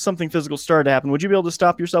like something physical started to happen, would you be able to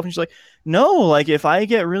stop yourself? And she's like, no, like if I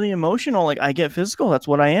get really emotional, like I get physical. That's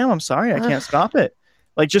what I am. I'm sorry, I can't stop it.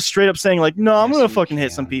 Like just straight up saying like, no, I'm Yes, gonna you fucking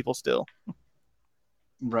hit some can. people still.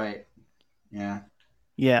 Right. Yeah.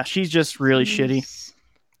 Yeah, she's just really shitty. Jeez.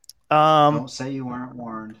 Don't say you weren't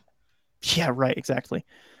warned. Yeah, right, exactly.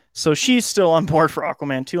 So she's still on board for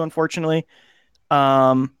Aquaman 2, unfortunately.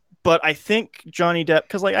 But I think Johnny Depp,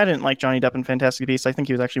 because like I didn't like Johnny Depp in Fantastic Beasts. I think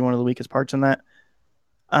he was actually one of the weakest parts in that.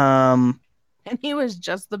 and he was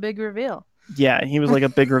just the big reveal. Yeah, he was like a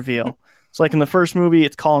big reveal. It's like in the first movie,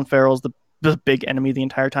 it's Colin Farrell's the big enemy the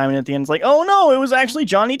entire time, and at the end, it's like, oh no, it was actually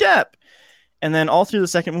Johnny Depp. And then all through the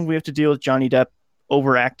second movie, we have to deal with Johnny Depp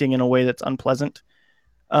overacting in a way that's unpleasant.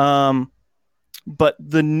 But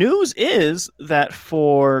the news is that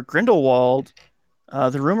for Grindelwald,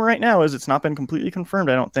 the rumor right now is it's not been completely confirmed,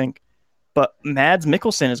 I don't think, but Mads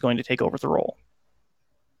Mikkelsen is going to take over the role.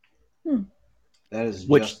 That is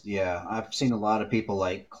Which- I've seen a lot of people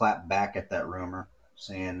like clap back at that rumor,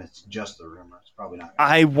 saying it's just a rumor. It's probably not.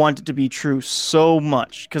 I want it to be true so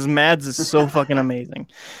much because Mads is so fucking amazing.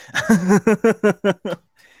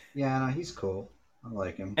 Yeah, no, he's cool. I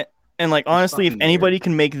like him. And like honestly, if fucking anybody weird.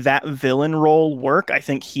 can make that villain role work, I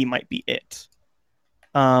think he might be it.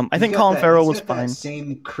 I He's think got Colin Farrell he's was got that fine.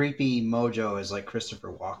 same creepy mojo as like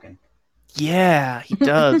Christopher Walken. Yeah, he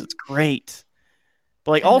does. It's great.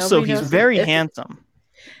 But like And also nobody he's knows very if- handsome.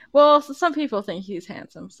 Well, some people think he's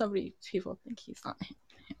handsome. People think he's not.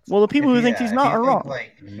 Well, the people who think he's not are wrong.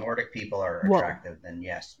 Like Nordic people are Whoa. attractive, then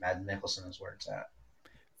yes, Mads Mikkelsen is where it's at.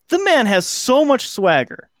 The man has so much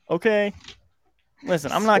swagger. Okay,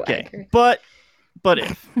 listen, I'm not gay, Swagger. but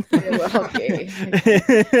if. Well, gay.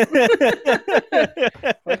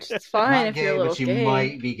 Which is fine Not if gay, you're a little but you gay.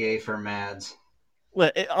 might be gay for Mads.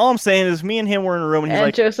 All I'm saying is, me and him were in a room, and he's And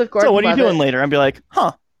like, Joseph "So, Gordon what are you doing Levitt. later?" I'd be like,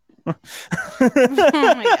 "Huh." Oh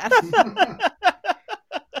my god.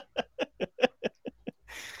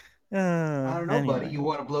 I don't know, buddy. You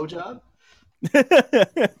want a blowjob?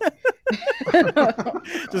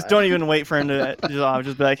 Just don't even wait for him to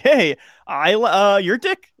just be like, "Hey, your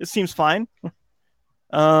dick. It seems fine."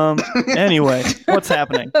 Anyway, what's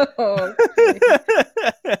happening? Oh,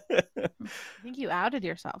 I think you outed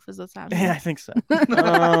yourself. Is this happening? Yeah, I think so.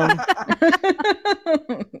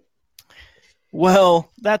 Well,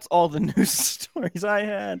 that's all the news stories I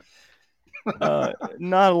had.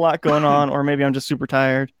 Not a lot going on, or maybe I'm just super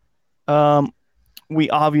tired. we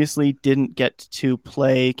obviously didn't get to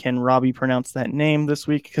play Can Robbie Pronounce That Name this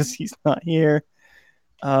week because he's not here.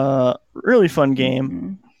 Really fun game.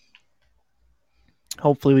 Mhm.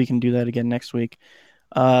 Hopefully we can do that again next week.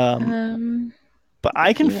 But I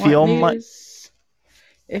If can you want feel my news,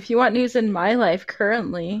 if you want news in my life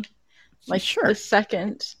currently, like sure. the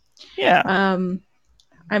second, Yeah, I'm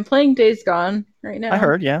playing Days Gone right now. I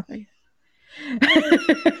heard. Yeah.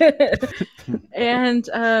 And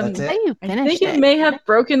That's How it. you I finished think it it? may have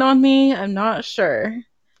broken on me. I'm not sure.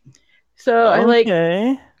 So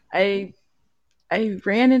Okay. I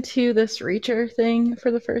ran into this Reacher thing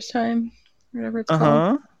for the first time, whatever it's called,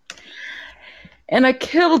 Uh-huh. and I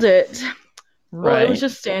killed it. Well, it was Right.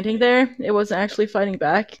 just standing there. It wasn't actually fighting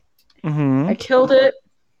back. Mm-hmm. I killed it,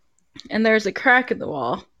 and there's a crack in the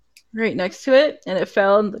wall right next to it, and it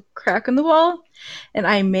fell in the crack in the wall. And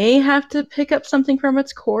I may have to pick up something from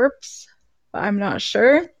its corpse, but I'm not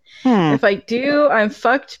sure. If I do, I'm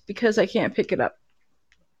fucked because I can't pick it up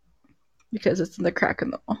because it's in the crack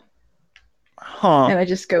in the wall, Huh. and I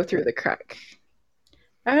just go through the crack.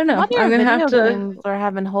 I don't know. What I'm your gonna have video to games are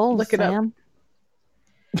having holes, look it up. Sam?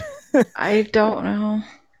 I don't know.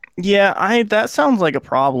 Yeah, that sounds like a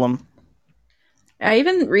problem. I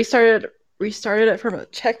even restarted it from a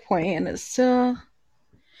checkpoint, and it's still,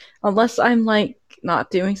 unless I'm like not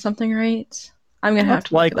doing something right, I'm gonna have That's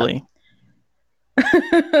to look likely. it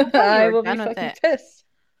up. I were will be done with fucking it. pissed.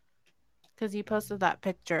 Because you posted that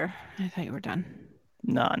picture. I thought you were done.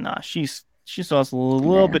 Nah. She still has a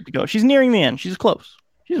little Yeah. bit to go. She's nearing the end. She's close.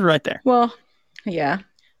 She's right there. Well, yeah.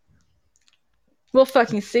 We'll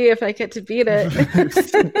fucking see if I get to beat it. You can It's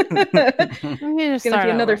just gonna start be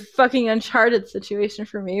another over. fucking Uncharted situation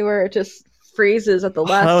for me where it just freezes at the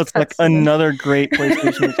last. Oh, it's like cutscene. another great PlayStation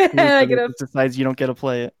exclusive I that get a just decides you don't get to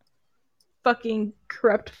play it. fucking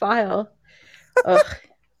corrupt file. Ugh.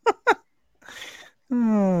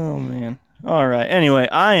 Oh man. All right. Anyway,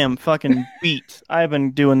 I am fucking beat. I've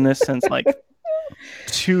been doing this since like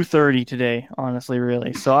 2:30 today, honestly,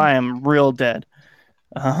 really. So I am real dead.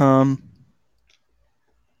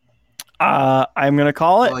 I'm gonna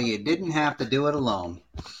call it. Well, you didn't have to do it alone.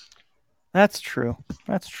 That's true.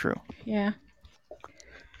 That's true. Yeah.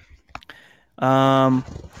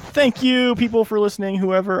 Thank you, people, for listening.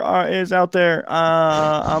 Whoever is out there,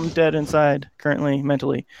 I'm dead inside currently,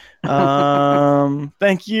 mentally.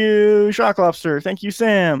 Thank you, Shock Lobster. Thank you,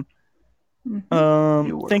 Sam.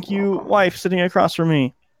 Mhm. Thank you, wife, sitting across from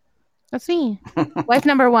me. That's me. Wife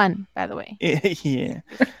number 1, by the way. Yeah.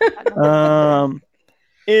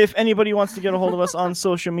 If anybody wants to get a hold of us on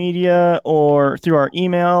social media or through our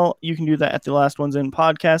email, you can do that at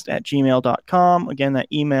thelastOnesInPodcast@gmail.com. Again, that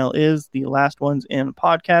email is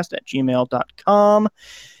thelastOnesInPodcast@gmail.com.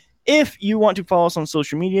 If you want to follow us on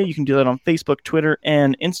social media, you can do that on Facebook, Twitter,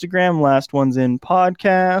 and Instagram. Last Ones In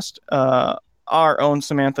Podcast. Our own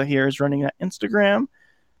Samantha here is running that Instagram.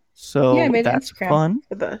 So Yeah, I made an that's Instagram fun.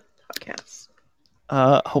 for the podcast.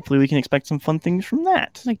 Hopefully we can expect some fun things from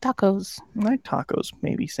that. Like tacos. Like tacos,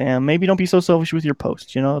 maybe, Sam. Maybe don't be so selfish with your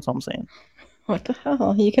posts, that's all I'm saying. What the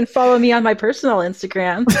hell? You can follow me on my personal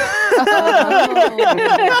Instagram.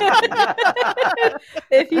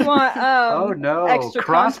 If you want Oh no! extra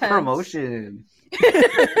Cross content. promotion.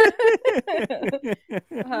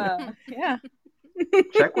 Yeah.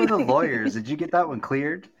 Check with the lawyers. Did you get that one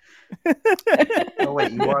cleared? Oh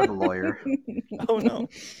wait, you are the lawyer. Oh no.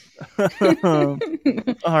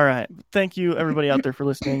 All right. Thank you everybody out there for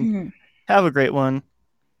listening. Have a great one.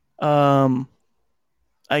 I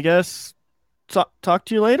guess talk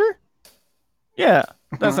to you later? Yeah,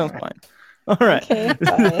 that sounds fine. All right. Okay,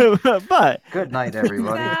 Bye. Good night,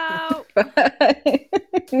 everybody. Out. Bye.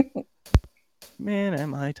 Man,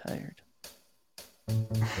 am I tired.